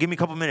 Go. Give me a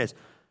couple minutes.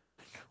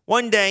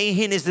 One day,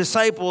 he and his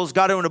disciples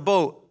got on a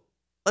boat.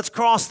 Let's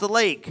cross the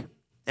lake.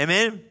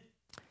 Amen?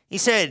 He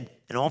said,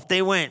 and off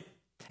they went.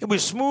 It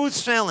was smooth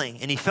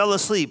sailing, and he fell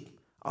asleep.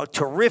 A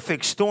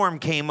terrific storm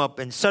came up,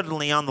 and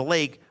suddenly on the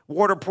lake,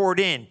 water poured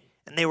in,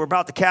 and they were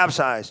about to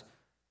capsize.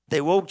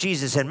 They woke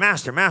Jesus and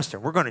said, Master,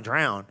 we're going to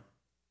drown.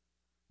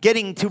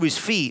 Getting to his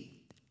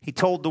feet, he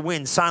told the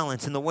wind,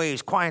 silence, and the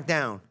waves, quiet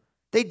down.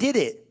 They did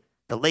it.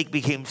 The lake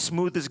became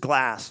smooth as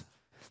glass.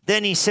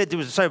 Then he said to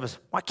his disciples,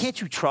 why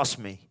can't you trust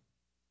me?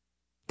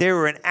 They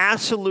were in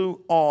absolute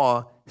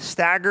awe,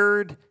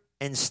 staggered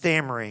and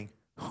stammering.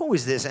 Who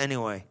is this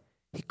anyway?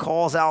 He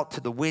calls out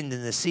to the wind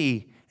and the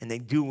sea, and they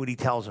do what he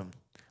tells them.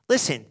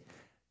 Listen,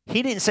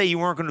 he didn't say you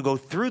weren't going to go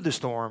through the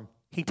storm.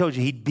 He told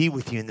you he'd be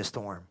with you in the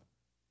storm.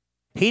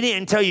 He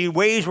didn't tell you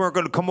waves weren't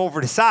going to come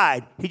over the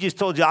side. He just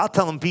told you, I'll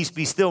tell them peace,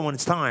 be still when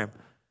it's time.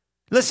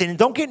 Listen,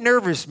 don't get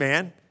nervous,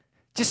 man.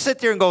 Just sit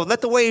there and go,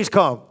 let the waves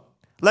come.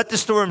 Let the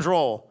storms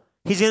roll.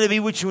 He's going to be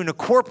with you in a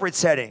corporate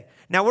setting.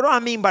 Now, what do I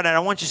mean by that? I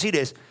want you to see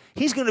this.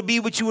 He's going to be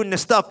with you in the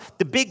stuff,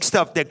 the big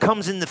stuff that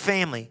comes in the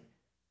family.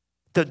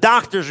 The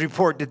doctor's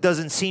report that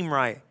doesn't seem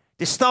right.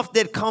 The stuff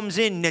that comes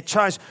in that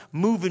tries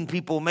moving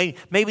people.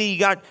 Maybe you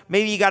got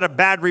a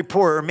bad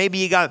report, or maybe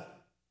you got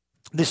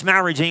this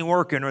marriage ain't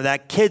working, or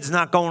that kid's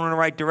not going in the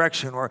right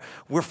direction, or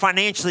we're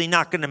financially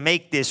not going to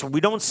make this, or we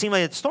don't seem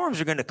like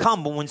storms are going to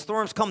come. But when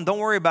storms come, don't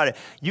worry about it.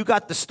 You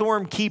got the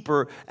storm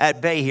keeper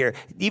at bay here.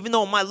 Even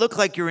though it might look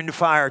like you're in the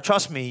fire,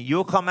 trust me,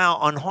 you'll come out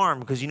unharmed,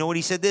 because you know what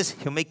he said this?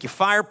 He'll make you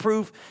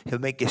fireproof, he'll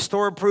make you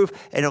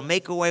storm-proof, and he'll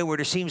make a way where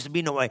there seems to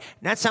be no way.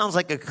 And that sounds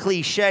like a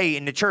cliche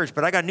in the church,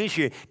 but I got news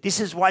for you. This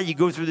is why you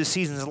go through the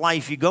seasons of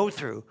life you go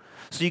through.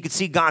 So you can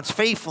see God's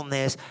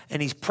faithfulness,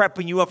 and he's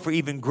prepping you up for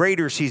even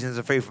greater seasons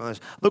of faithfulness.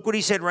 Look what he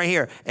said right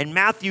here. In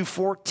Matthew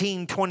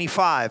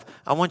 14:25,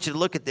 I want you to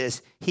look at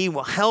this. He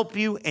will help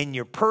you in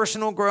your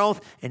personal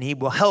growth, and he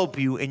will help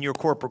you in your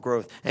corporate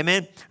growth.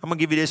 Amen? I'm going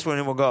to give you this one,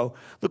 and we'll go.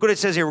 Look what it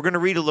says here. We're going to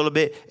read a little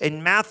bit.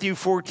 In Matthew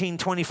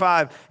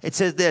 14:25, it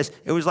says this.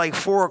 It was like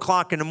 4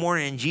 o'clock in the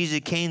morning, and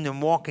Jesus came to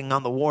them walking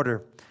on the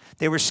water.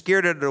 They were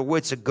scared out of their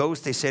wits. A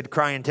ghost, they said,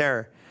 crying in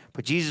terror.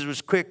 But Jesus was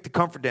quick to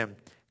comfort them.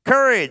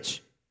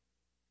 Courage.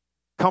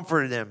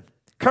 Comforted them.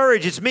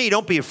 Courage, it's me.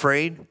 Don't be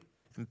afraid.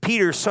 And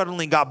Peter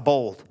suddenly got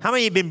bold. How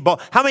many have been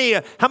bold? How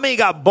many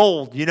got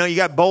bold? You know, you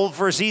got bold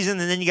for a season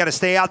and then you got to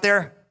stay out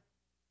there?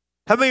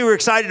 How many were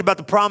excited about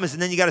the promise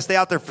and then you got to stay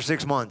out there for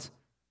 6 months?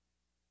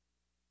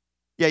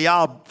 Yeah,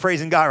 y'all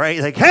praising God, right?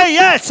 You're like, hey,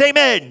 yes,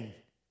 amen.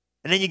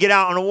 And then you get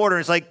out on the water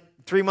and it's like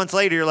 3 months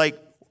later, you're like,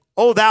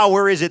 oh, thou,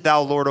 where is it,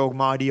 thou Lord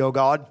Almighty, O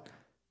God?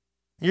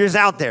 You're just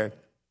out there.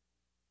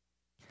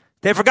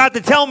 They forgot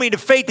to tell me the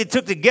faith it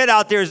took to get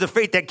out there is the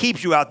faith that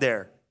keeps you out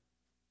there.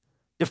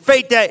 The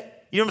faith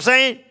that, you know what I'm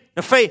saying?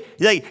 The faith,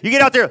 like, you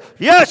get out there,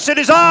 yes, it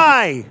is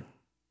I.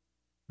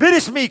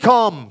 Biddest me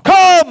come.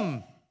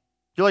 Come.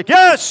 You're like,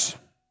 yes,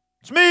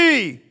 it's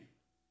me.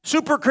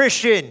 Super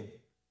Christian. And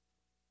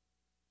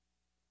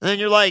then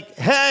you're like,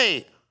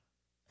 hey,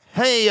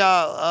 you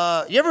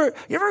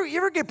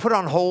ever get put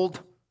on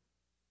hold?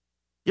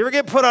 You ever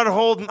get put on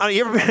hold?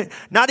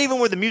 Not even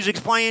where the music's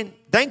playing.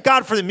 Thank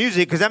God for the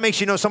music because that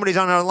makes you know somebody's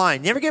on the other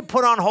line. You ever get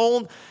put on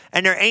hold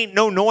and there ain't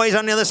no noise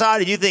on the other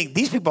side and you think,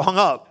 these people hung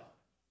up.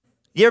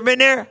 You ever been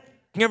there?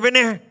 You ever been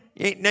there?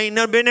 You ain't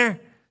never been there?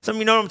 Some of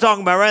you know what I'm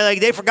talking about, right? Like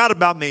they forgot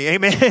about me.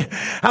 Amen.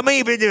 How many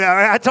of you been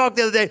there? I talked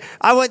the other day.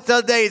 I went the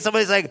other day and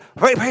somebody's like,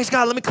 praise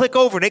God, let me click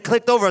over. And they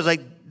clicked over. I was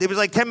like, it was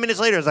like 10 minutes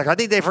later. I was like, I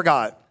think they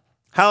forgot.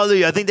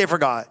 Hallelujah. I think they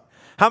forgot.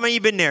 How many of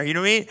you been there? You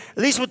know what I mean? At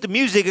least with the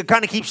music, it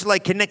kind of keeps you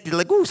like connected.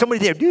 Like, ooh,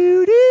 somebody's there.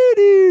 Do, do,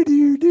 do,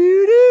 do,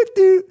 do, do,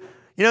 do.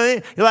 You know what I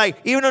mean? You're like,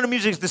 even though the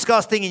music's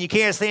disgusting and you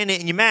can't stand it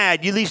and you're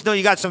mad, you at least know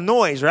you got some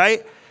noise,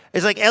 right?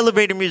 It's like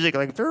elevator music.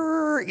 Like,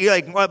 you're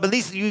like, well, but at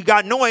least you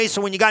got noise.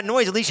 So when you got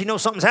noise, at least you know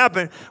something's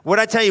happened. What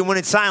I tell you when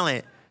it's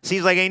silent?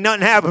 Seems like ain't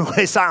nothing happened when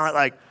it's silent.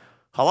 Like,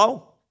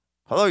 hello?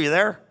 Hello, you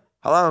there?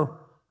 Hello?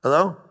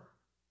 Hello?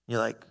 You're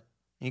like,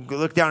 you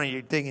look down and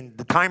you're thinking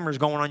the timer's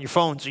going on your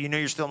phone, so you know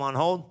you're still on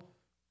hold.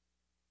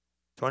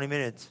 20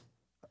 minutes.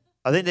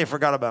 I think they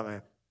forgot about me.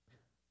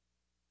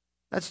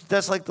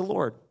 That's like the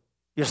Lord.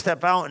 You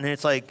step out and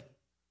it's like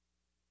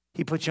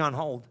he puts you on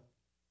hold.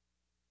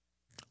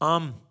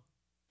 Can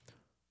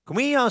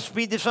we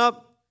speed this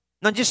up?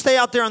 No, just stay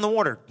out there on the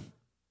water.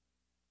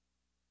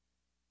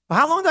 Well,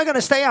 how long am I going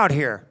to stay out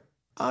here?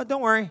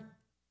 Don't worry.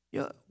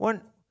 You'll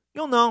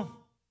know.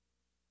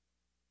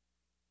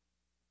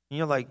 And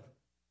you're like,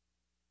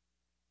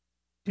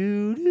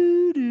 do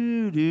do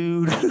do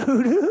do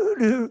do do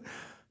do.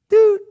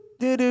 Do,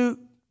 do, do,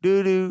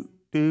 do, do,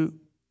 do,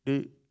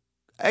 do.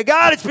 Hey,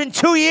 God, it's been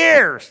 2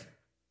 years.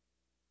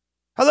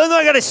 How long do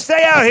I got to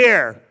stay out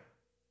here?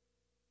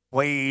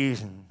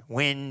 Waves and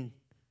wind.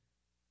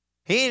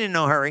 He ain't in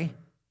no hurry.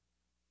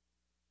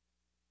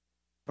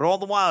 But all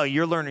the while,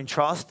 you're learning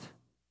trust,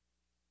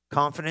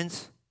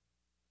 confidence.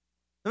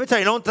 Let me tell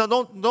you,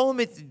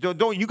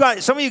 don't. You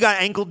got some of you got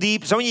ankle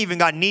deep. Some of you even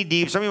got knee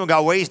deep. Some of you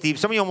got waist deep.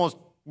 Some of you almost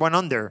went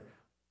under.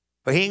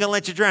 But he ain't gonna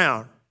let you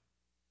drown.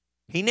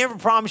 He never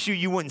promised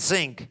you wouldn't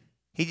sink.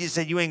 He just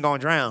said you ain't going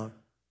to drown.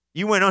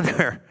 You went under.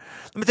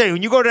 Let me tell you,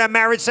 when you go to that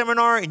marriage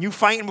seminar and you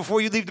fighting before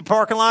you leave the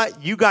parking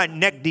lot, you got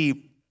neck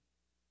deep.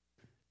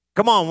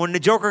 Come on, when the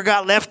Joker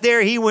got left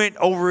there, he went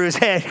over his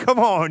head. Come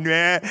on,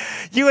 man.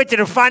 You went to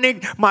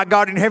the my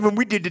God in heaven,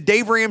 we did the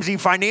Dave Ramsey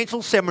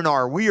financial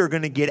seminar. We are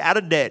going to get out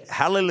of debt.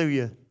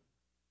 Hallelujah.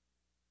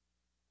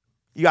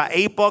 You got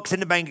 $8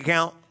 in the bank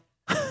account.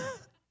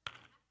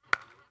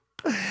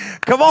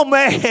 Come on,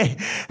 man.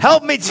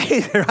 Help me,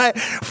 Jesus, right?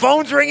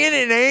 Phone's ringing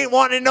and they ain't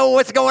wanting to know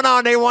what's going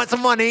on. They want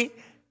some money.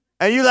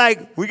 And you're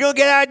like, we're going to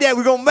get out of debt.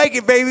 We're going to make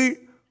it, baby.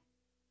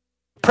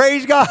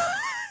 Praise God.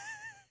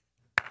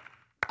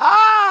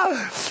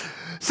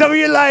 Some of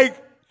you like,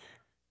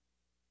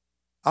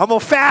 I'm going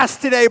to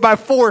fast today by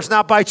force,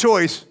 not by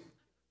choice.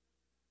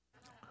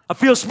 I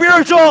feel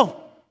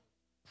spiritual,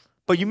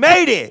 but you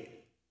made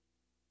it.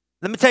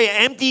 Let me tell you,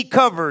 empty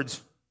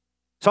cupboards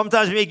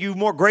sometimes make you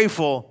more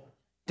grateful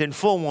than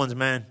full ones,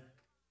 man.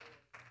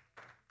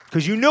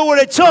 Because you knew what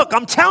it took.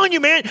 I'm telling you,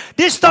 man,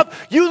 this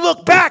stuff, you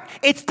look back,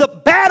 it's the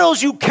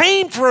battles you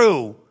came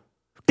through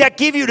that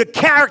give you the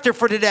character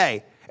for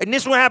today. And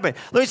this is what happened.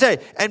 Let me say,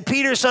 and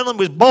Peter suddenly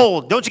was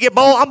bold. Don't you get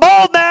bold? I'm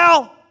bold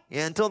now.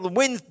 Yeah, until the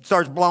wind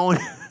starts blowing.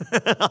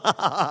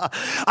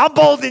 I'm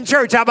bold in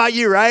church. How about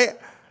you, right?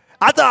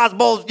 I thought I was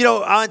bold. You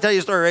know, I'll tell you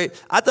a story,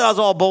 right? I thought I was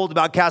all bold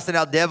about casting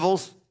out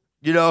devils,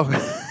 you know.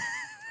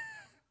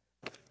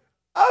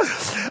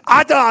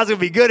 I thought I was going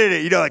to be good at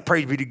it. You know, like,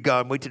 praise be to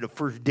God. Wait till the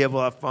first devil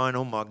I find.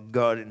 Oh, my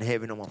God, in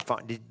heaven. I'm going to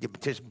find.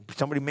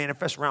 Somebody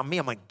manifest around me.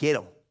 I'm going to get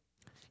them.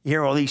 You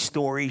hear all these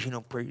stories, you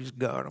know, praise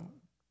God. I'm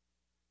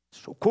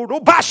so cool.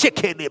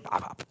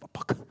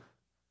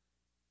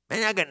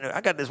 Man,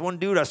 I got this one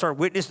dude I started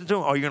witnessing to.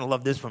 Oh, you're going to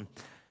love this one.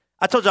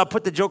 I told you I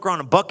put the Joker on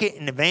a bucket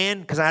in the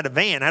van because I had a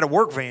van. I had a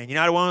work van. You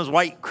know, I had one of those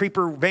white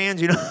creeper vans,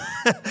 you know.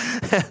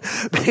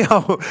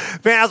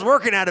 Man, I was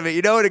working out of it,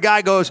 you know. And the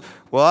guy goes,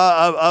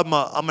 well,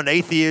 I'm an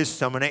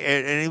atheist. And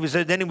he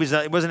wasn't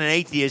an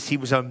atheist. He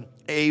was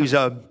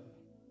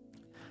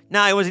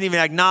No, he wasn't even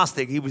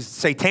agnostic. He was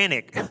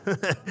satanic.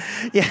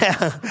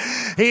 Yeah,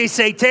 he's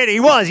satanic.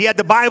 He was. He had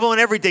the Bible and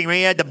everything. I mean,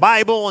 he had the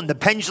Bible and the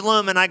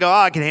pendulum, and I go,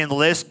 I can handle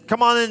this.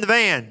 Come on in the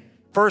van.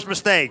 First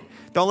mistake.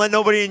 Don't let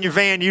nobody in your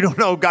van you don't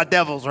know got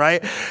devils,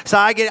 right? So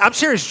I'm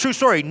serious, true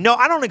story. No,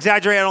 I don't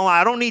exaggerate, I don't lie.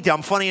 I don't need to.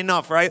 I'm funny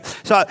enough, right?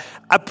 So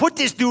I put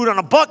this dude on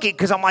a bucket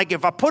because I'm like,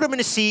 if I put him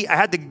in a seat,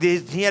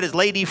 he had his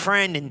lady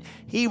friend, and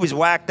he was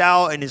whacked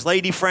out, and his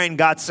lady friend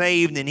got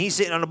saved, and he's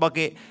sitting on the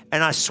bucket,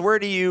 and I swear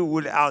to you,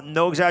 without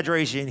no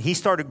exaggeration, he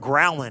started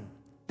growling.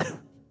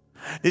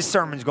 This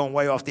sermon's going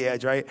way off the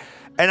edge, right?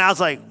 And I was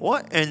like,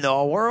 what in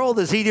the world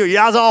is he doing?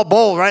 Yeah, I was all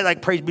bold, right?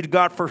 Like, praise be to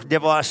God, first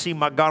devil I see,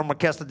 my God, I'm going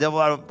to cast the devil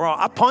out. Bro,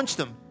 I punched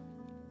him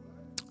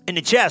in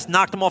the chest,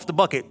 knocked him off the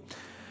bucket.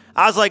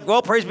 I was like,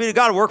 well, praise be to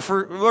God, work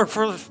for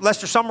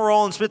Lester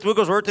Summerall and Smith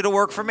Wigglesworth, did it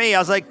work for me? I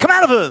was like, come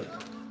out of him.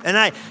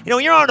 And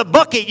when you're on a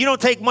bucket, you don't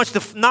take much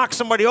to knock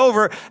somebody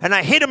over. And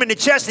I hit him in the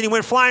chest, and he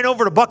went flying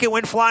over. The bucket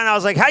went flying. I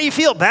was like, how you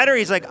feel? Better?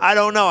 He's like, I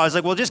don't know. I was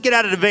like, well, just get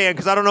out of the van,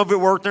 because I don't know if it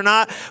worked or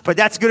not. But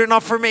that's good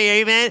enough for me,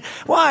 amen?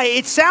 Why?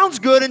 It sounds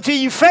good until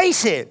you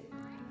face it.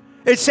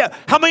 It's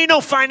how many know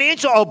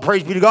financial? Oh,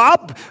 praise be to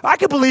God. I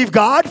could believe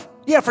God.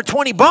 Yeah, for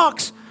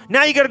 $20.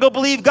 Now you got to go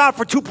believe God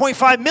for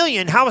 $2.5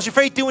 million. How is your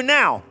faith doing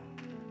now?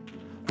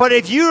 But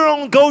if you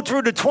don't go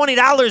through the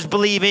 $20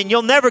 believing,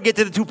 you'll never get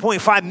to the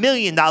 $2.5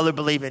 million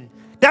believing.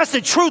 That's the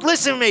truth.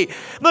 Listen to me.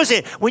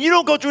 Listen, when you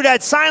don't go through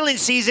that silent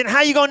season,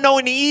 how you going to know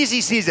in the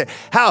easy season?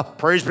 How?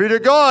 Praise be to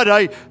God.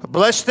 I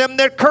bless them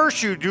that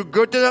curse you. Do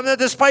good to them that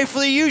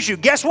despitefully use you.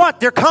 Guess what?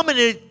 They're coming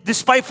to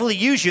despitefully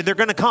use you. They're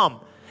going to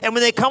come. And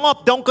when they come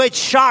up, don't get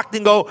shocked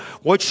and go,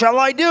 what shall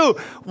I do?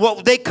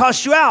 Well, they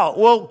cuss you out.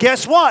 Well,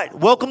 guess what?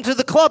 Welcome to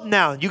the club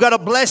now. You got to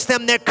bless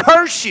them that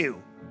curse you.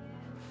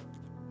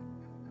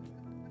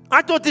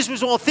 I thought this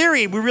was all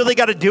theory. We really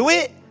got to do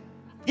it?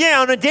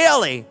 Yeah, on a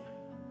daily.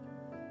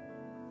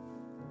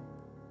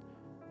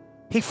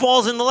 He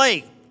falls in the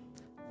lake.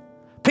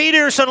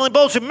 Peter suddenly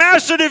boasted,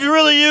 Master, if you're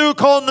really you,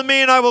 call unto me,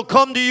 and I will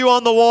come to you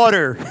on the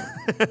water.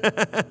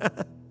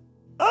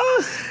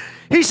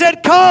 He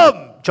said,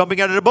 come. Jumping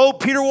out of the boat,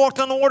 Peter walked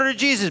on the water to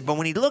Jesus. But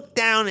when he looked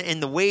down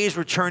and the waves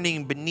were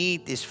turning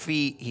beneath his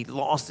feet, he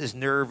lost his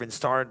nerve and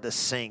started to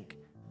sink.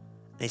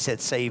 And he said,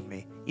 save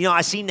me. You know,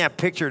 I seen that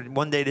picture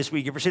one day this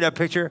week. You ever see that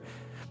picture?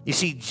 You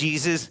see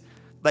Jesus,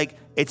 like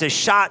it's a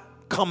shot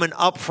coming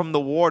up from the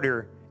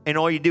water, and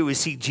all you do is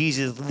see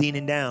Jesus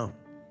leaning down.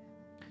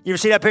 You ever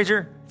see that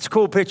picture? It's a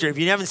cool picture. If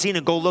you haven't seen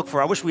it, go look for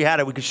it. I wish we had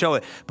it. We could show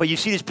it. But you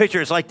see this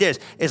picture. It's like this.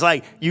 It's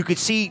like you could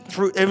see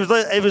through. It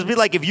was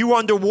like if you were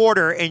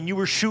underwater and you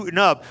were shooting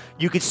up,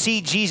 you could see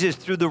Jesus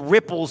through the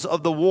ripples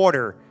of the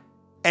water.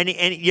 And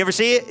you ever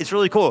see it? It's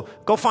really cool.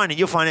 Go find it.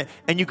 You'll find it.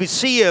 And you could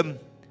see him.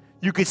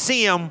 You could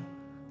see him.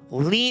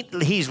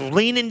 He's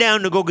leaning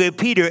down to go get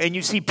Peter, and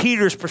you see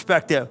Peter's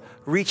perspective,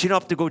 reaching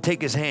up to go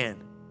take his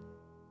hand.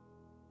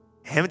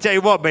 And let me tell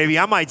you what, baby,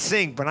 I might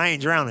sink, but I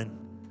ain't drowning.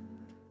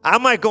 I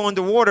might go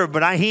underwater,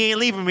 but he ain't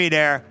leaving me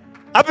there.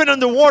 I've been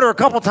underwater a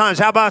couple times.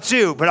 How about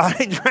you? But I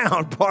ain't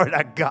drowned, part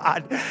of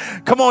God.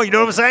 Come on, you know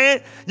what I'm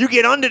saying? You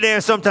get under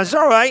there sometimes. It's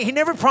all right. He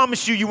never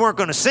promised you weren't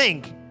going to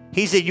sink.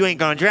 He said you ain't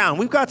going to drown.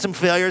 We've got some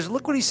failures.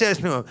 Look what he says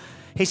to him.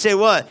 He said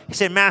what? He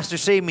said, Master,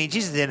 save me.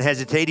 Jesus didn't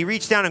hesitate. He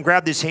reached down and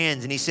grabbed his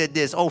hands, and he said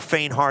this, oh,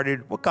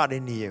 faint-hearted, what got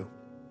into you?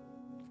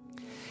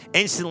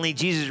 Instantly,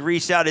 Jesus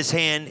reached out his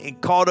hand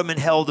and caught him and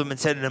held him and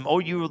said to him, oh,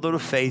 you of little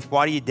faith,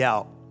 why do you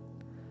doubt?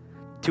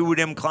 Two of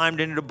them climbed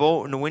into the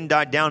boat, and the wind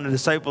died down. The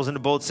disciples in the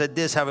boat said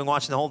this, having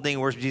watched the whole thing,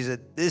 worshiped Jesus,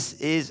 said, this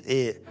is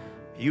it.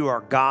 You are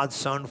God's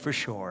son for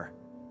sure.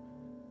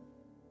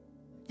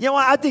 You know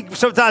what? I think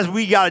sometimes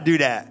we got to do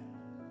that.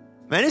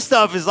 Man, this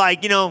stuff is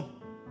like,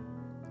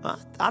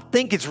 I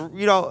think it's,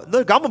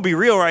 look, I'm going to be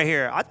real right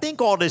here. I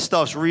think all this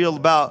stuff's real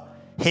about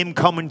him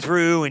coming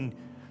through and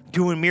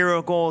doing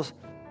miracles.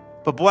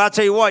 But boy, I'll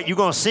tell you what, you're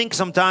going to sink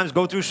sometimes,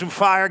 go through some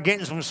fire, get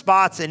in some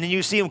spots, and then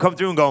you see him come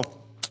through and go,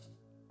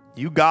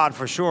 you God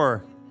for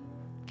sure.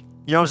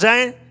 You know what I'm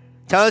saying?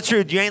 Tell the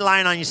truth. You ain't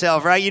lying on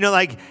yourself, right?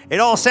 Like it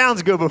all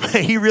sounds good, but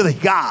he really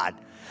God.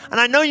 And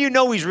I know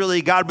he's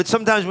really God, but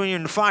sometimes when you're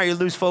in the fire, you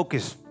lose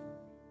focus.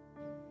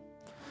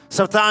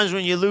 Sometimes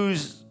when you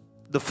lose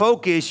the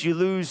focus, you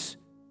lose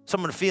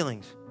some of the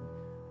feelings.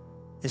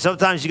 And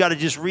sometimes you got to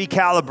just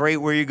recalibrate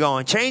where you're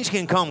going. Change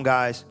can come,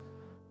 guys,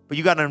 but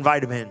you got to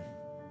invite him in.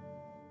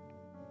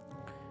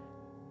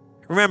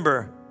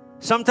 Remember,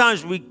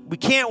 sometimes we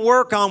can't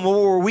work on what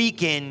we're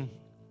weak in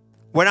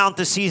without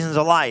the seasons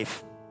of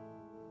life.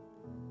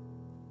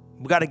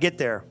 We got to get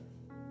there.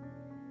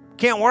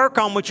 Can't work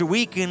on what you're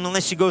weak in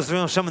unless you go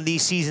through some of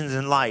these seasons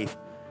in life.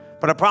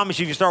 But I promise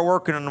you, if you start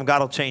working on them,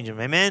 God will change them.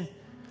 Amen?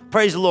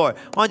 Praise the Lord.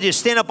 Why don't you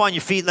stand up on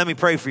your feet? Let me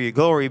pray for you.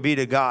 Glory be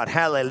to God.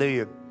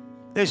 Hallelujah.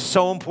 This is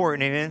so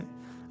important. Amen?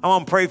 I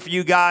want to pray for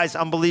you guys.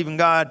 I'm believing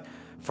God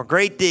for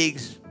great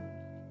things.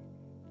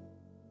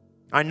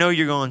 I know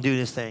you're going to do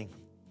this thing.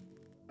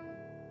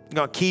 You're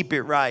going to keep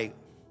it right.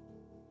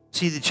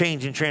 See the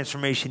change and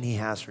transformation he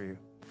has for you.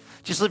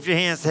 Just lift your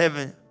hands to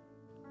heaven.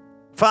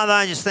 Father,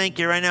 I just thank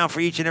you right now for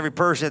each and every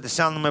person at the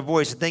sound of my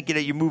voice. I thank you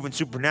that you're moving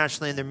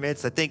supernaturally in their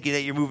midst. I thank you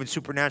that you're moving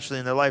supernaturally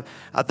in their life.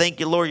 I thank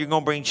you, Lord, you're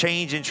going to bring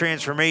change and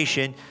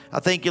transformation. I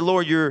thank you,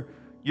 Lord, you're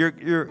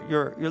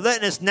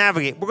letting us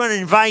navigate. We're going to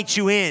invite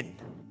you in.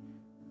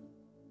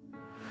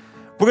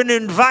 We're going to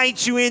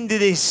invite you into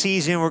this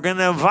season. We're going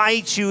to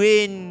invite you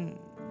in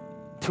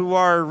to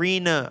our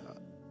arena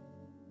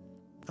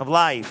of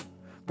life.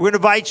 We're going to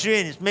invite you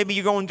in. Maybe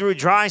you're going through a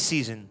dry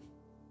season.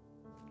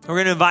 We're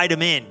going to invite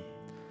him in.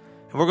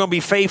 And we're going to be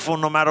faithful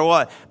no matter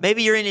what.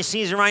 Maybe you're in a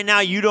season right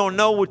now, you don't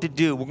know what to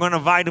do. We're going to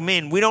invite him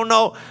in. We don't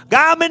know.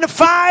 God, I'm in the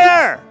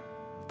fire.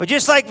 But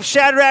just like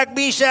Shadrach,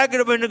 Meshach,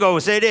 and Abednego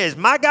say it is,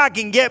 my God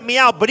can get me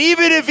out. But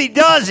even if he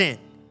doesn't,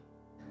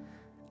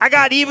 I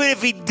got even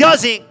if he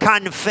doesn't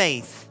kind of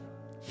faith.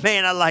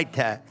 Man, I like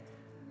that.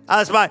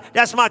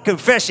 That's my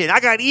confession. I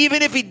got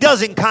even if he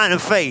doesn't kind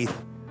of faith.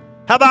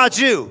 How about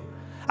you?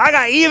 I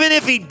got even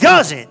if he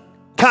doesn't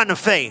kind of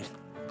faith.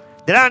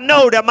 That I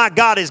know that my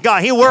God is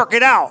God. He'll work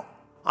it out.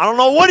 I don't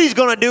know what he's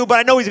going to do, but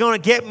I know he's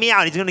going to get me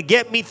out. He's going to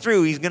get me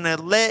through. He's going to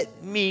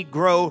let me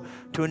grow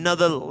to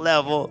another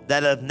level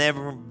that I've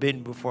never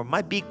been before. It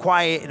might be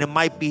quiet and it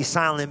might be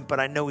silent, but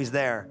I know he's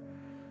there.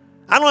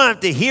 I don't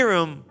have to hear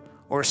him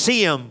or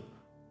see him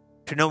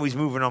to know he's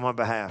moving on my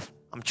behalf.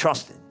 I'm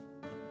trusting.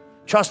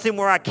 Trusting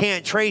where I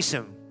can't trace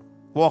him.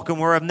 Walking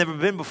where I've never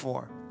been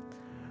before.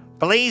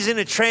 Blazing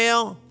a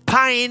trail,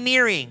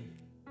 pioneering.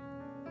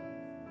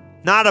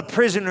 Not a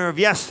prisoner of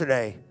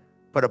yesterday,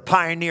 but a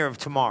pioneer of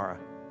tomorrow.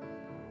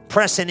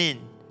 Pressing in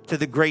to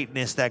the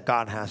greatness that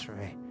God has for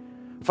me.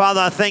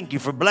 Father, I thank you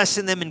for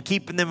blessing them and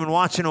keeping them and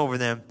watching over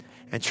them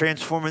and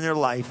transforming their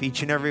life,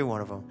 each and every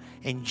one of them.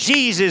 In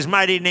Jesus'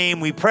 mighty name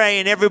we pray,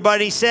 and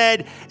everybody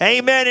said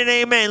amen and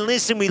amen.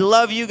 Listen, we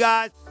love you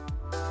guys.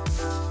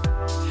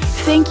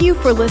 Thank you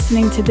for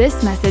listening to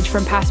this message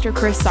from Pastor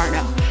Chris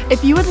Sarno.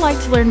 If you would like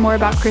to learn more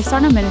about Chris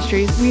Sarno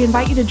Ministries, we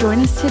invite you to join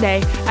us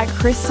today at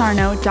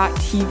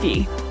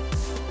chrissarno.tv.